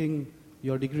completing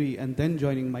your degree and then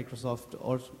joining Microsoft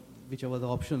or whichever the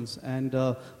options? And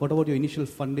what about your initial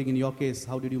funding in your case?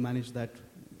 How did you manage that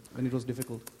when it was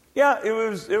difficult? Yeah, it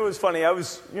was funny. I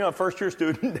was, a first-year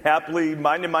student, happily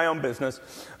minding my own business,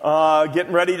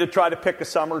 getting ready to try to pick a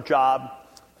summer job.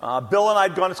 Bill and I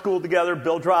had gone to school together.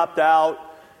 Bill dropped out.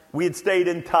 We had stayed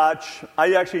in touch.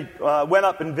 I actually went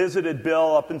up and visited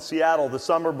Bill up in Seattle the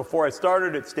summer before I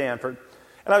started at Stanford.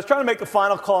 And I was trying to make a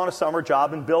final call on a summer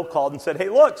job, and Bill called and said, "Hey,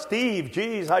 look, Steve,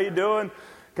 geez, how you doing?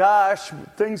 Gosh,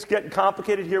 things getting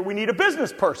complicated here. We need a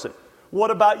business person. What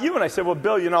about you?" And I said, "Well,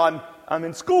 Bill, I'm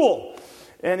in school."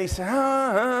 And he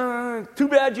said, "Too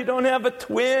bad you don't have a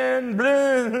twin."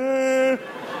 And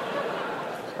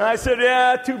I said,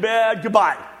 "Yeah, too bad.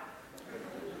 Goodbye."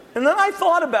 And then I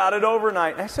thought about it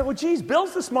overnight. And I said, "Well, geez,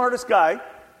 Bill's the smartest guy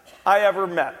I ever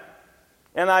met."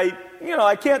 And I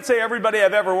can't say everybody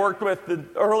I've ever worked with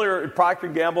earlier at Procter &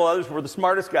 Gamble, others were the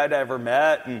smartest guy I ever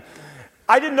met. And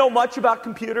I didn't know much about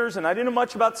computers, and I didn't know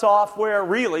much about software,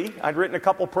 really. I'd written a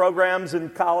couple programs in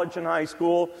college and high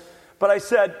school. But I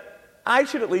said, I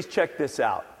should at least check this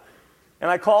out. And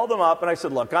I called them up, and I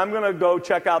said, "Look, I'm going to go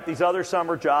check out these other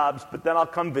summer jobs, but then I'll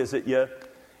come visit you."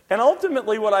 And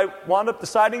ultimately, what I wound up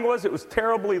deciding was it was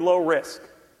terribly low risk.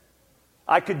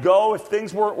 I could go, if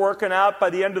things weren't working out by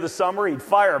the end of the summer, he'd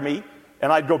fire me,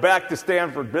 and I'd go back to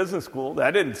Stanford Business School.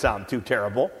 That didn't sound too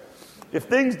terrible. If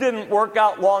things didn't work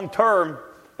out long term,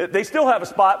 they still have a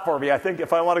spot for me, I think,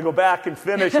 if I want to go back and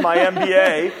finish my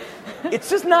MBA. It's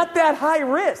just not that high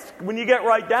risk when you get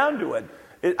right down to it.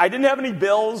 I didn't have any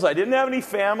bills. I didn't have any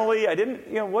family. I didn't,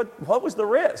 what was the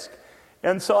risk?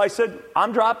 And so I said,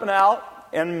 I'm dropping out.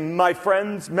 And my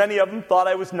friends, many of them, thought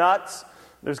I was nuts.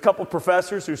 There's a couple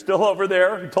professors who are still over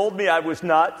there who told me I was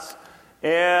nuts.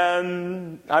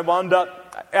 And I wound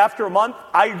up, after a month,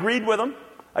 I agreed with them.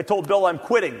 I told Bill I'm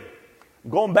quitting.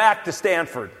 I'm going back to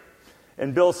Stanford.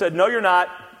 And Bill said, "No, you're not.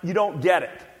 You don't get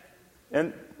it."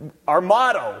 And our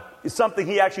motto is something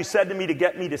he actually said to me to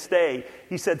get me to stay.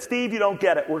 He said, "Steve, you don't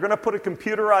get it. We're going to put a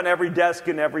computer on every desk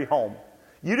in every home.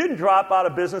 You didn't drop out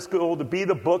of business school to be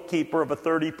the bookkeeper of a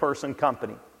 30-person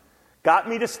company." Got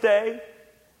me to stay.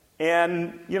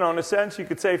 And, in a sense, you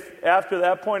could say after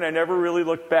that point, I never really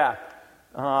looked back.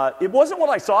 It wasn't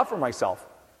what I saw for myself.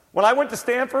 When I went to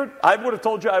Stanford, I would have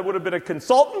told you I would have been a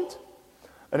consultant,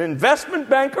 an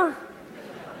investment banker,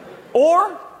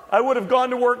 or I would have gone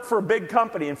to work for a big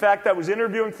company. In fact, I was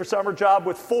interviewing for a summer job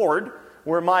with Ford,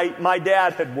 where my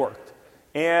dad had worked.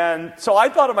 And so I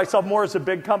thought of myself more as a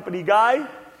big company guy.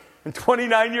 And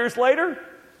 29 years later,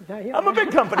 I'm a big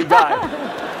company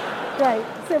guy. Great,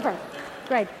 super.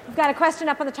 Great. We've got a question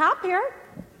up on the top here.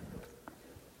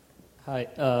 Hi.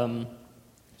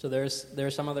 So there are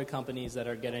some other companies that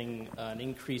are getting an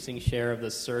increasing share of the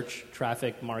search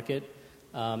traffic market,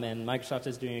 and Microsoft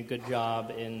is doing a good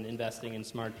job in investing in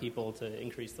smart people to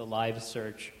increase the live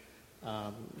search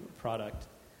product.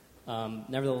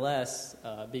 Nevertheless,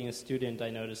 being a student, I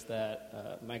noticed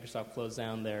that Microsoft closed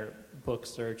down their book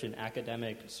search and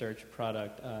academic search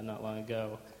product not long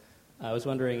ago. I was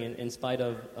wondering, in spite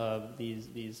of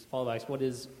these fallbacks,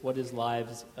 what is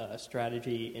Live's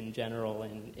strategy in general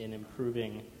in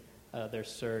improving their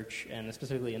search, and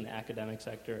specifically in the academic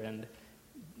sector? And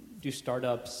do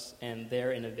startups and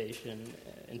their innovation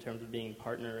in terms of being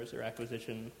partners or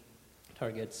acquisition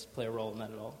targets play a role in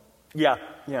that at all? Yeah,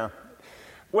 yeah.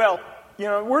 Well,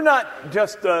 we're not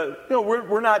just,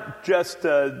 we're not just,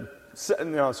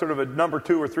 sort of a number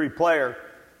 2 or 3 player.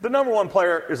 The number 1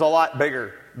 player is a lot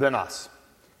bigger than us.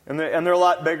 And they're a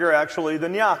lot bigger, actually,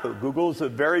 than Yahoo. Google's a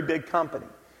very big company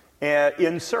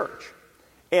in search.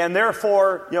 And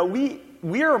therefore,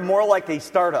 we are more like a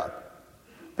startup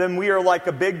than we are like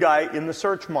a big guy in the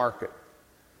search market.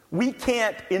 We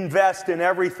can't invest in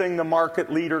everything the market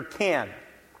leader can.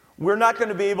 We're not going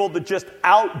to be able to just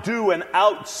outdo and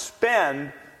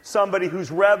outspend somebody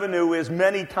whose revenue is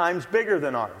many times bigger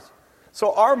than ours.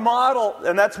 So our model,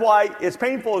 and that's why, as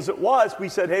painful as it was, we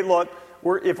said, hey, look,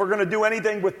 if we're going to do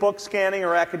anything with book scanning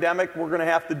or academic, we're going to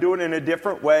have to do it in a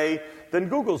different way than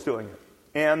Google's doing it.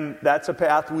 And that's a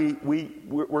path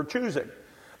we're choosing.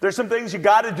 There's some things you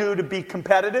got to do to be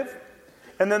competitive.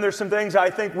 And then there's some things I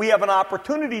think we have an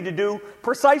opportunity to do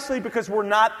precisely because we're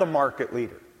not the market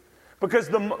leader.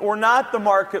 Because we're not the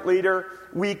market leader,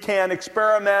 we can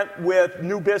experiment with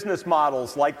new business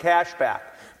models like cashback.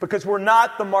 Because we're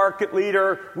not the market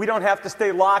leader, we don't have to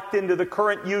stay locked into the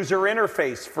current user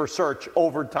interface for search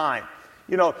over time.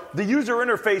 The user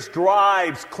interface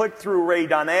drives click-through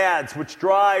rate on ads, which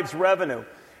drives revenue.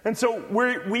 And so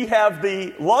we have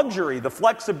the luxury, the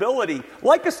flexibility,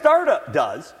 like a startup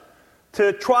does,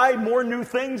 to try more new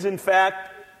things. In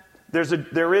fact,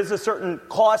 there is a certain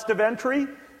cost of entry,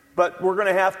 but we're going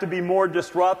to have to be more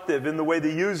disruptive in the way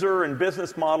the user and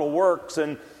business model works.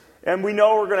 And we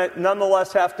know we're going to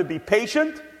nonetheless have to be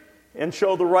patient and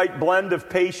show the right blend of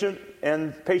patience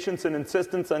and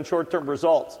insistence on short-term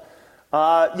results.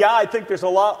 I think there's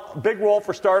big role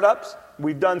for startups.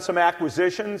 We've done some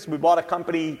acquisitions. We bought a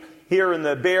company here in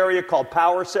the Bay Area called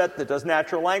PowerSet that does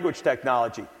natural language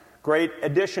technology. Great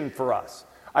addition for us.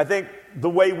 I think the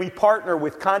way we partner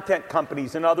with content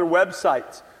companies and other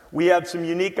websites, we have some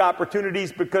unique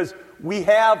opportunities because we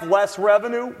have less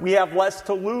revenue, we have less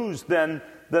to lose than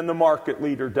the market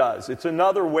leader does. It's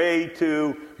another way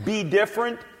to be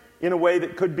different in a way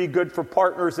that could be good for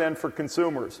partners and for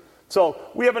consumers.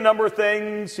 So we have a number of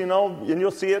things, and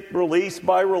you'll see it release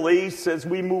by release as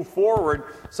we move forward,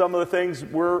 some of the things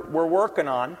we're working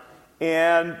on.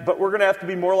 But we're going to have to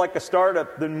be more like a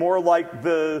startup than more like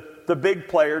the big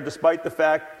player, despite the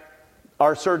fact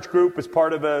our search group is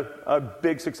part of a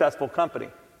big, successful company.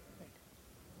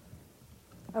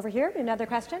 Over here, another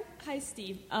question. Hi,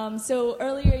 Steve. So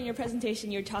earlier in your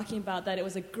presentation, you were talking about that it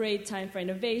was a great time for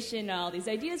innovation, all these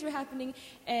ideas were happening,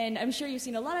 and I'm sure you've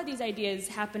seen a lot of these ideas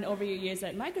happen over your years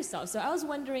at Microsoft. So I was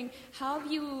wondering, how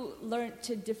have you learned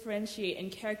to differentiate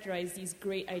and characterize these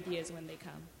great ideas when they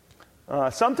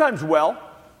come? Sometimes well,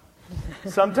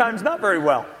 sometimes not very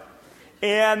well.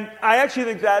 And I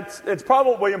actually think it's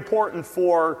probably important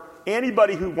for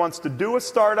anybody who wants to do a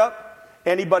startup,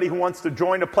 anybody who wants to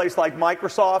join a place like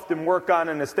Microsoft and work on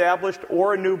an established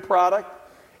or a new product.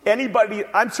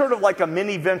 I'm sort of like a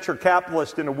mini venture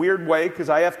capitalist in a weird way because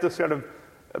I have to sort of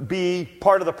be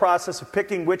part of the process of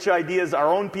picking which ideas our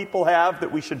own people have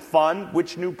that we should fund,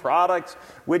 which new products,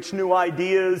 which new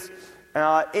ideas.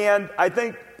 And I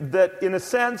think that in a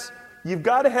sense, you've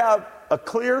got to have a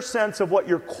clear sense of what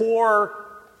your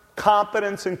core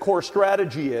competence and core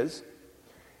strategy is.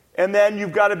 And then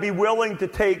you've got to be willing to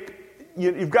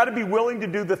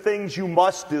do the things you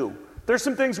must do. There's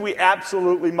some things we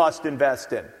absolutely must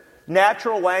invest in.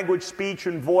 Natural language, speech,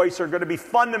 and voice are going to be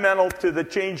fundamental to the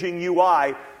changing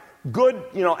UI. Good,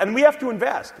 and we have to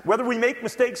invest. Whether we make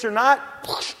mistakes or not,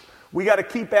 we got to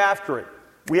keep after it.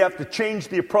 We have to change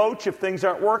the approach if things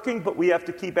aren't working, but we have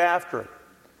to keep after it.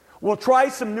 We'll try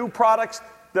some new products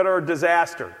that are a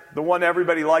disaster. The one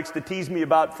everybody likes to tease me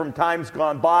about from times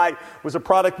gone by was a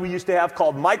product we used to have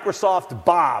called Microsoft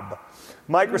Bob.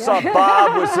 Microsoft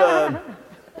Bob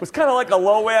was kind of like a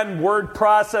low-end word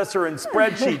processor and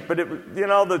spreadsheet, but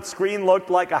the screen looked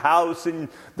like a house, and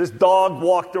this dog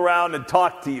walked around and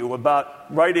talked to you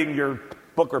about writing your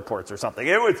book reports or something.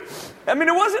 It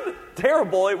wasn't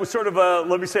terrible. It was sort of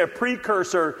a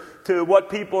precursor to what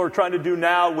people are trying to do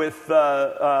now with,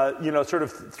 sort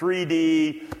of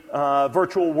 3D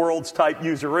virtual worlds type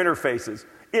user interfaces.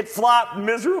 It flopped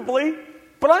miserably,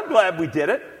 but I'm glad we did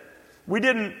it. We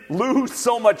didn't lose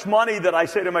so much money that I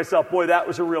say to myself, boy, that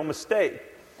was a real mistake.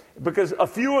 Because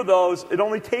it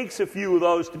only takes a few of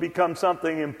those to become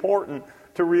something important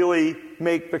to really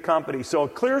make the company. So a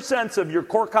clear sense of your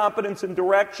core competence and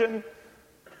direction,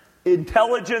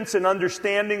 intelligence and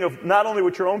understanding of not only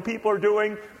what your own people are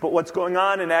doing, but what's going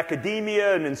on in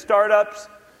academia and in startups,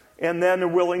 and then a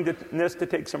willingness to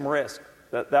take some risk.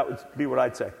 That would be what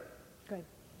I'd say. Good.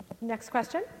 Next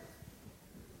question.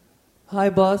 Hi,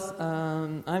 boss.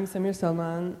 I'm Samir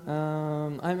Salman.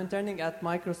 I'm interning at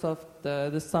Microsoft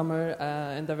this summer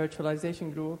in the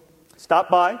virtualization group. Stop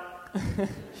by.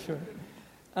 Sure.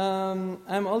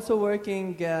 I'm also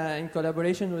working in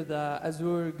collaboration with the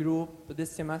Azure group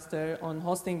this semester on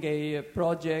hosting a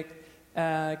project,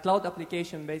 cloud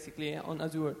application basically on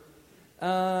Azure.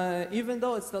 Even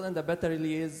though it's still in the beta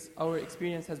release, our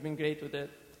experience has been great with it.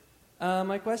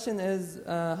 My question is,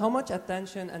 how much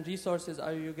attention and resources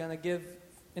are you going to give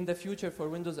in the future for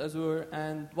Windows Azure,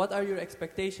 and what are your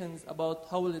expectations about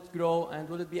how will it grow, and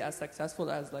will it be as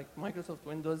successful as like Microsoft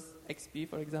Windows XP,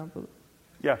 for example?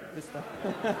 Yeah. This stuff.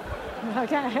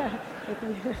 Okay.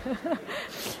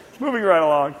 Moving right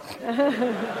along.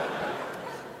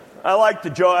 I like to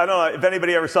joke. I don't know if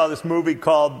anybody ever saw this movie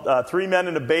called Three Men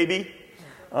and a Baby.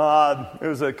 It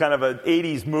was a kind of an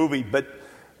 80s movie, but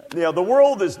the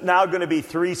world is now going to be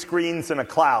 3 screens in a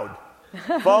cloud.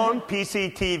 Phone,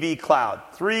 PC, TV, cloud.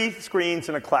 3 screens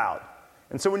in a cloud.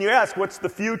 And so when you ask what's the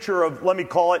future of, let me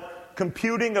call it,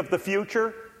 computing of the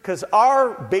future, because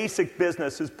our basic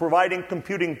business is providing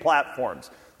computing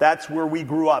platforms. That's where we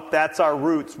grew up. That's our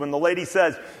roots. When the lady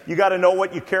says, you got to know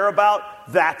what you care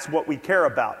about, that's what we care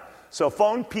about. So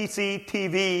phone, PC,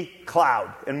 TV,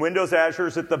 cloud. And Windows Azure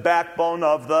is at the backbone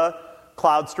of the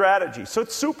cloud strategy. So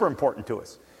it's super important to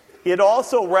us. It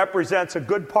also represents a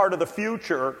good part of the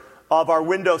future of our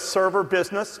Windows Server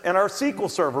business and our SQL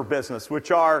Server business, which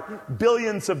are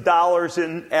billions of dollars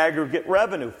in aggregate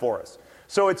revenue for us.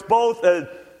 So it's both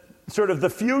sort of the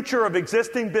future of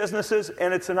existing businesses,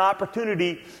 and it's an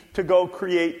opportunity to go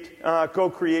create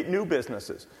new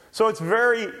businesses. So it's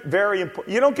very, very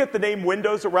important. You don't get the name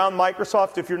Windows around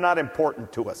Microsoft if you're not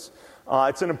important to us.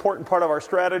 It's an important part of our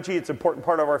strategy. It's an important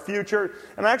part of our future.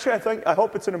 And actually, I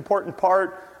hope it's an important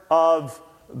part of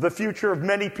the future of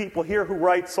many people here who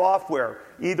write software,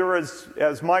 either as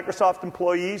Microsoft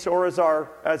employees or as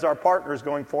our partners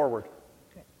going forward.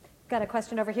 Got a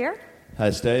question over here? Hi,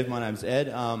 Steve. My name's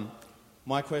Ed.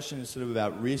 My question is sort of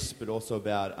about risk, but also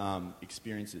about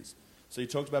experiences. So you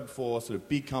talked about before, sort of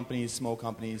big companies, small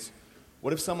companies.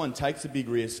 What if someone takes a big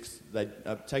risk? They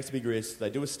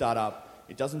do a startup.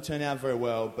 It doesn't turn out very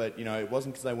well, but it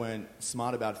wasn't because they weren't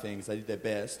smart about things. They did their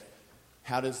best.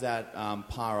 How does that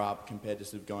par up compared to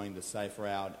sort of going the safe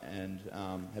route? And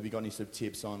have you got any sort of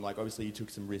tips on, like, obviously you took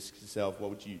some risks yourself.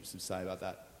 What would you sort of say about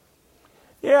that?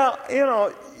 Yeah,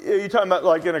 you're talking about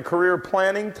like in a career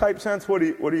planning type sense. What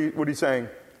are you saying?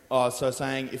 Oh, so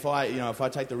saying if I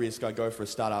take the risk, I go for a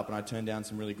startup and I turn down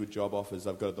some really good job offers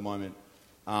I've got at the moment.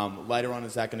 Later on,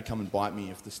 is that going to come and bite me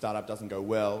if the startup doesn't go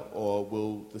well, or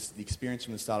will the experience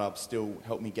from the startup still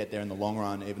help me get there in the long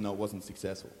run, even though it wasn't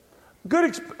successful?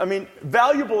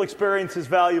 Valuable experience is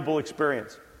valuable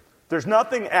experience. There's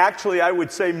nothing actually, I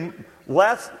would say,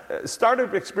 less.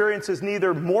 Startup experience is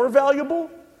neither more valuable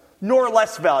nor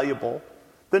less valuable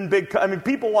than big.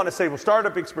 People want to say, well,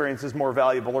 startup experience is more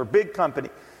valuable or big company.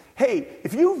 Hey,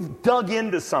 if you've dug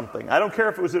into something, I don't care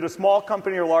if it was at a small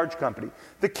company or large company,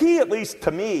 the key, at least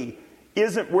to me,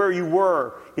 isn't where you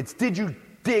were. It's did you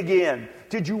dig in?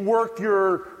 Did you work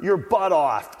your butt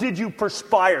off? Did you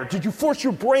perspire? Did you force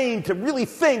your brain to really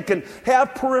think and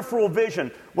have peripheral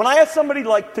vision? When I ask somebody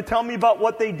to tell me about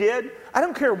what they did, I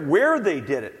don't care where they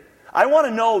did it. I want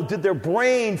to know, did their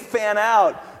brain fan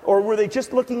out, or were they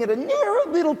just looking at a narrow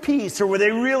little piece, or were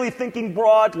they really thinking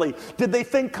broadly? Did they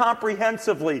think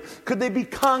comprehensively? Could they be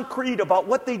concrete about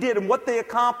what they did and what they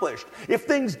accomplished? If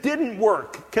things didn't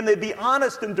work, can they be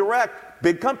honest and direct?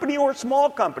 Big company or small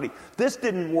company? This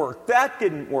didn't work. That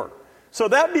didn't work. So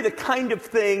that'd be the kind of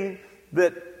thing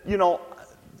that,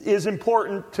 is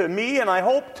important to me, and I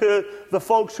hope to the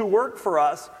folks who work for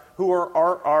us, who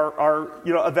are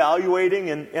evaluating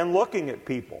and looking at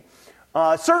people.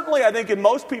 Certainly, I think in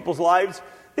most people's lives,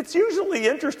 it's usually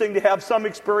interesting to have some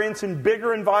experience in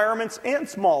bigger environments and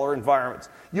smaller environments.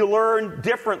 You learn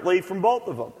differently from both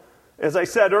of them. As I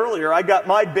said earlier, I got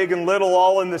my big and little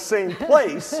all in the same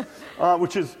place,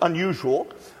 which is unusual.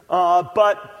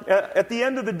 But at the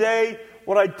end of the day,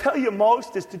 what I tell you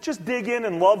most is to just dig in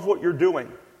and love what you're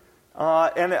doing.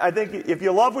 And I think if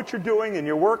you love what you're doing and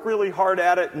you work really hard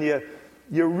at it and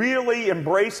you really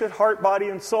embrace it, heart, body,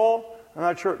 and soul, I'm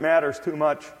not sure it matters too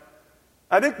much.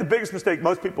 I think the biggest mistake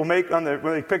most people make when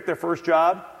they pick their first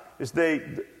job is they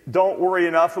don't worry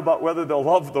enough about whether they'll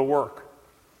love the work.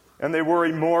 And they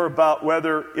worry more about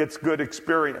whether it's good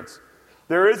experience.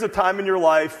 There is a time in your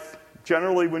life,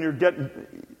 generally when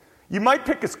you might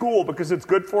pick a school because it's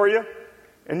good for you,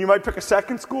 and you might pick a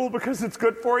second school because it's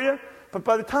good for you, but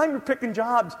by the time you're picking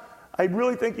jobs, I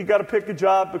really think you got to pick a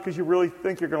job because you really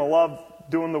think you're going to love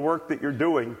doing the work that you're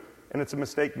doing, and it's a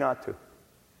mistake not to.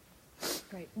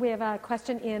 Great. We have a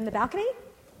question in the balcony.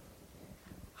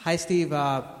 Hi, Steve.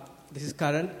 This is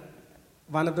Karan,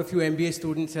 one of the few MBA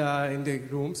students in the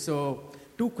room. So,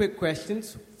 two quick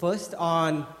questions. First,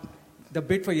 on the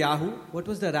bid for Yahoo, what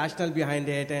was the rationale behind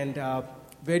it, and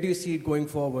where do you see it going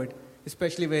forward,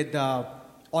 especially with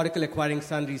Oracle acquiring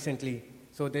Sun recently?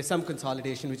 So, there's some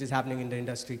consolidation which is happening in the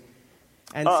industry.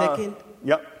 And second...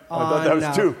 Yep, I thought that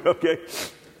was two. Okay.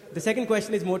 The second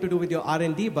question is more to do with your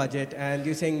R&D budget, and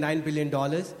you're saying $9 billion.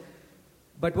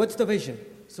 But what's the vision?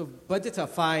 So budgets are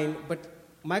fine, but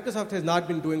Microsoft has not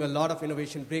been doing a lot of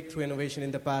innovation, breakthrough innovation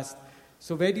in the past.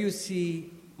 So where do you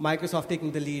see Microsoft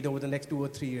taking the lead over the next 2 or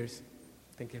 3 years?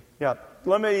 Thank you. Yeah,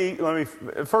 let me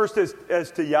first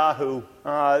as to Yahoo,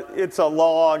 it's a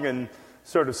long and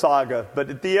sort of saga, but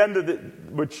at the end of it,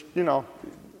 which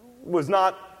was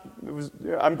not,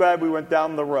 I'm glad we went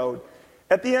down the road.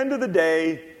 At the end of the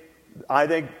day, I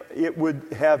think it would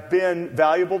have been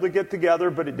valuable to get together,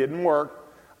 but it didn't work.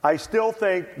 I still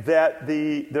think that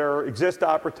there exist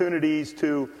opportunities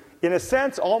to, in a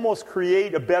sense, almost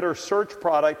create a better search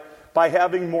product by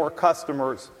having more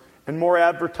customers and more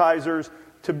advertisers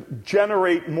to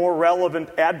generate more relevant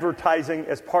advertising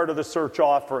as part of the search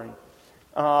offering.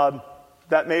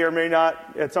 That may or may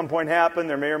not at some point happen.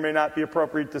 There may or may not be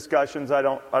appropriate discussions. I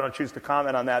don't choose to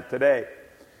comment on that today.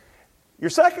 Your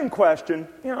second question,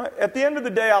 at the end of the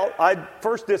day, I'd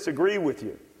first disagree with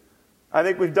you. I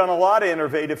think we've done a lot of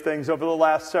innovative things over the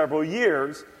last several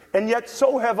years, and yet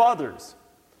so have others.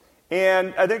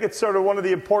 And I think it's sort of one of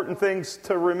the important things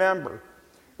to remember.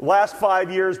 The last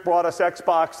 5 years brought us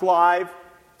Xbox Live.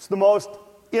 It's the most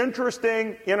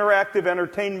interesting, interactive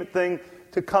entertainment thing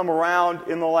to come around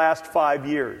in the last 5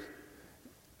 years.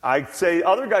 I'd say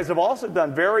other guys have also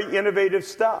done very innovative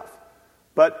stuff,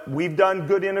 but we've done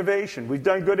good innovation. We've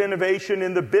done good innovation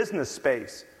in the business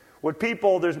space. We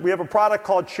have a product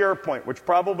called SharePoint, which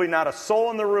probably not a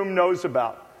soul in the room knows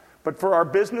about. But for our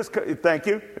business, thank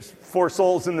you. There's 4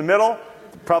 souls in the middle,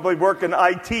 probably work in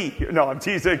IT. No, I'm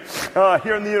teasing.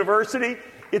 Here in the university,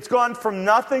 it's gone from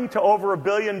nothing to over $1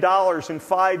 billion in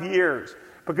 5 years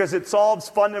because it solves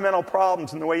fundamental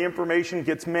problems in the way information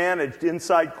gets managed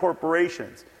inside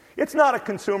corporations. It's not a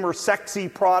consumer sexy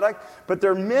product, but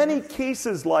there are many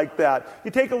cases like that. You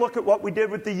take a look at what we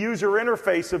did with the user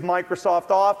interface of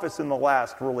Microsoft Office in the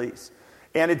last release.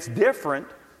 And it's different,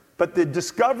 but the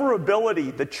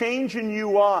discoverability, the change in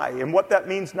UI, and what that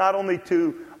means not only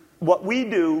to what we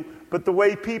do, but the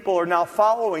way people are now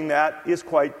following that is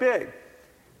quite big.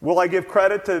 Will I give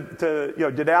credit to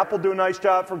did Apple do a nice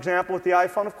job, for example, with the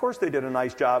iPhone? Of course they did a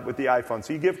nice job with the iPhone,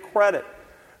 so you give credit.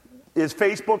 Is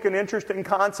Facebook an interesting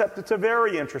concept? It's a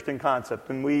very interesting concept,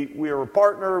 and we are a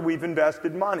partner, we've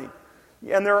invested money.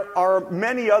 And there are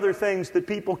many other things that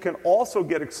people can also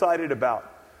get excited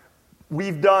about.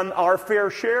 We've done our fair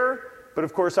share, but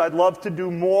of course I'd love to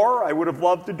do more. I would have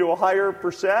loved to do a higher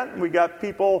percent. We got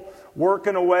people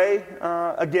working away,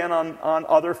 again, on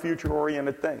other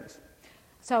future-oriented things.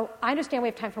 So I understand we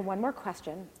have time for one more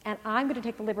question, and I'm going to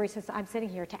take the liberty, since I'm sitting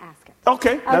here, to ask it.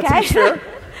 Okay, that's fair.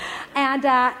 And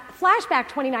flashback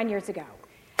 29 years ago,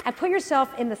 and put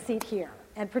yourself in the seat here,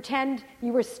 and pretend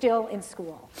you were still in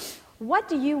school. What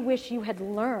do you wish you had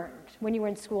learned when you were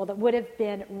in school that would have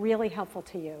been really helpful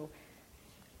to you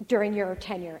during your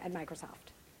tenure at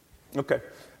Microsoft? Okay.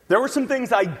 There were some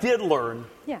things I did learn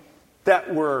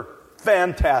that were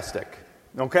fantastic,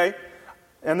 okay?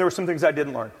 And there were some things I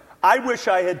didn't learn. I wish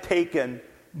I had taken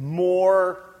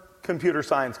more computer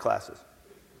science classes.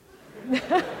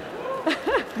 To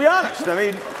be honest,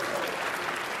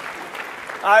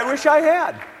 I wish I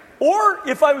had. Or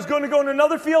if I was going to go in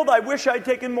another field, I wish I'd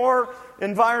taken more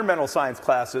environmental science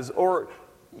classes. Or,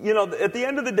 at the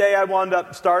end of the day, I wound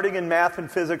up starting in math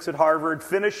and physics at Harvard,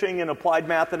 finishing in applied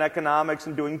math and economics,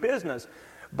 and doing business.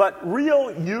 But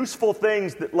real useful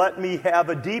things that let me have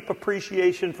a deep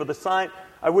appreciation for the science,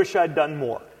 I wish I'd done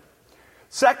more.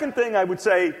 Second thing I would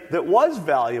say that was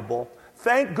valuable,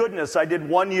 thank goodness I did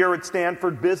 1 year at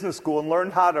Stanford Business School and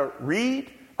learned how to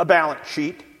read a balance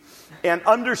sheet and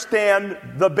understand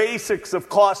the basics of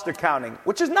cost accounting,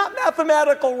 which is not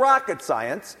mathematical rocket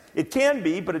science. It can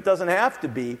be, but it doesn't have to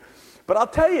be. But I'll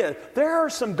tell you,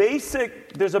 there's a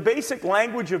basic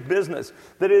language of business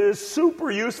that it is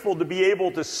super useful to be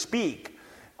able to speak.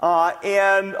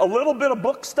 And a little bit of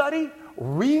book study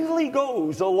really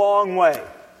goes a long way.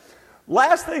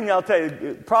 Last thing I'll tell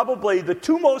you, probably the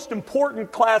 2 most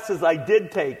important classes I did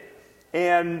take,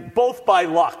 and both by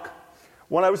luck,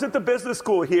 When I was at the business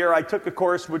school here, I took a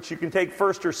course which you can take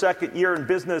first or second year in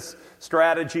business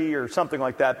strategy or something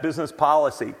like that, business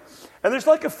policy. And there's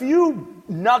like a few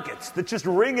nuggets that just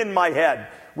ring in my head.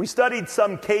 We studied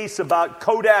some case about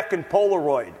Kodak and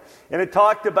Polaroid, and it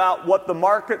talked about what the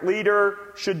market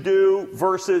leader should do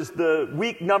versus the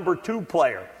weak number 2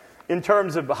 player in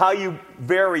terms of how you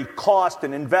vary cost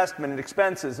and investment and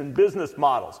expenses and business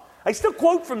models. I still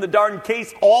quote from the darn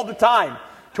case all the time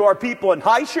to our people in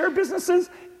high-share businesses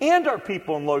and our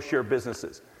people in low-share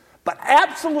businesses. But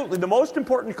absolutely the most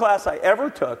important class I ever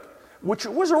took, which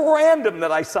was random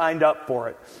that I signed up for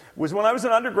it, was when I was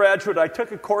an undergraduate. I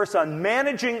took a course on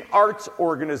managing arts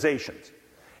organizations.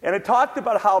 And it talked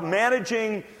about how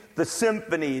managing the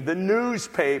symphony, the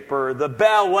newspaper, the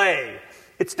ballet,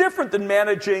 it's different than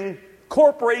managing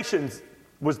corporations,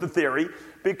 was the theory,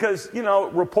 because,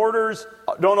 reporters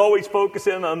don't always focus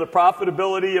in on the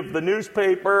profitability of the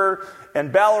newspaper,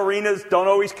 and ballerinas don't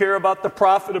always care about the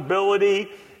profitability.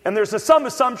 And there's some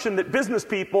assumption that business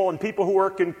people and people who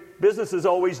work in businesses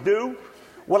always do.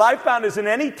 What I found is in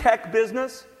any tech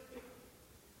business,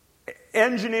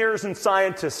 engineers and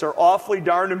scientists are awfully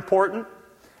darn important.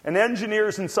 And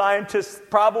engineers and scientists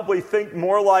probably think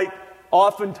more like,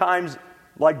 oftentimes,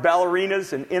 like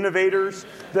ballerinas and innovators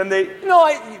than they...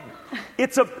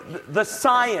 the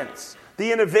science,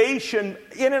 the innovation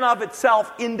in and of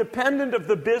itself, independent of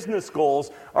the business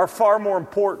goals, are far more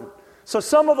important. So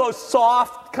some of those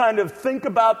soft kind of think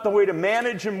about the way to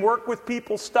manage and work with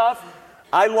people stuff,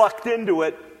 I lucked into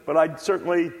it, but I'd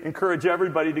certainly encourage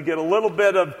everybody to get a little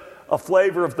bit of a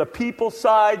flavor of the people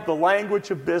side, the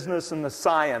language of business, and the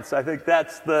science. I think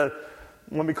that's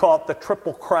let me call it the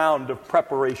triple crown of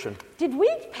preparation. Did we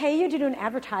pay you to do an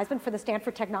advertisement for the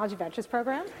Stanford Technology Ventures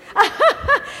program?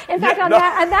 In fact, on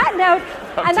that note,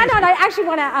 I actually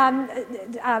want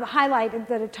to highlight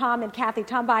that Tom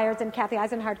Byers and Kathy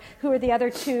Eisenhardt, who are the other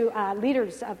 2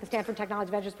 leaders of the Stanford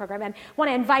Technology Ventures program, and want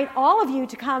to invite all of you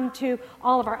to come to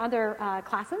all of our other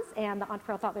classes and the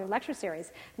Entrepreneurial Thought Leader Lecture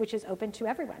Series, which is open to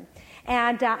everyone.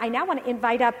 And I now want to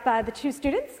invite up the 2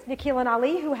 students, Nikhil and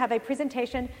Ali, who have a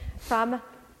presentation from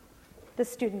the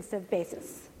students of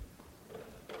BASIS.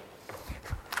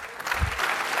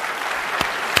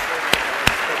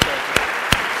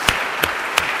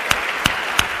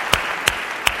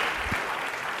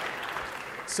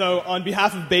 So on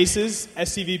behalf of BASIS,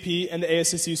 SCVP, and the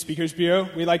ASSU Speakers Bureau,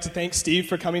 we'd like to thank Steve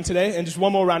for coming today, and just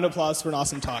one more round of applause for an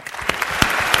awesome talk.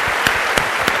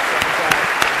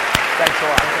 Thanks a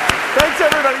lot. Thanks,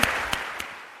 everybody.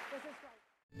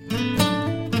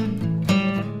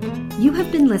 You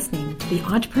have been listening to the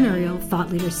Entrepreneurial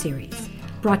Thought Leader Series,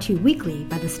 brought to you weekly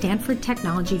by the Stanford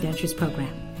Technology Ventures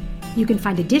Program. You can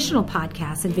find additional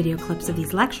podcasts and video clips of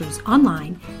these lectures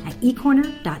online at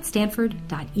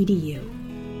ecorner.stanford.edu.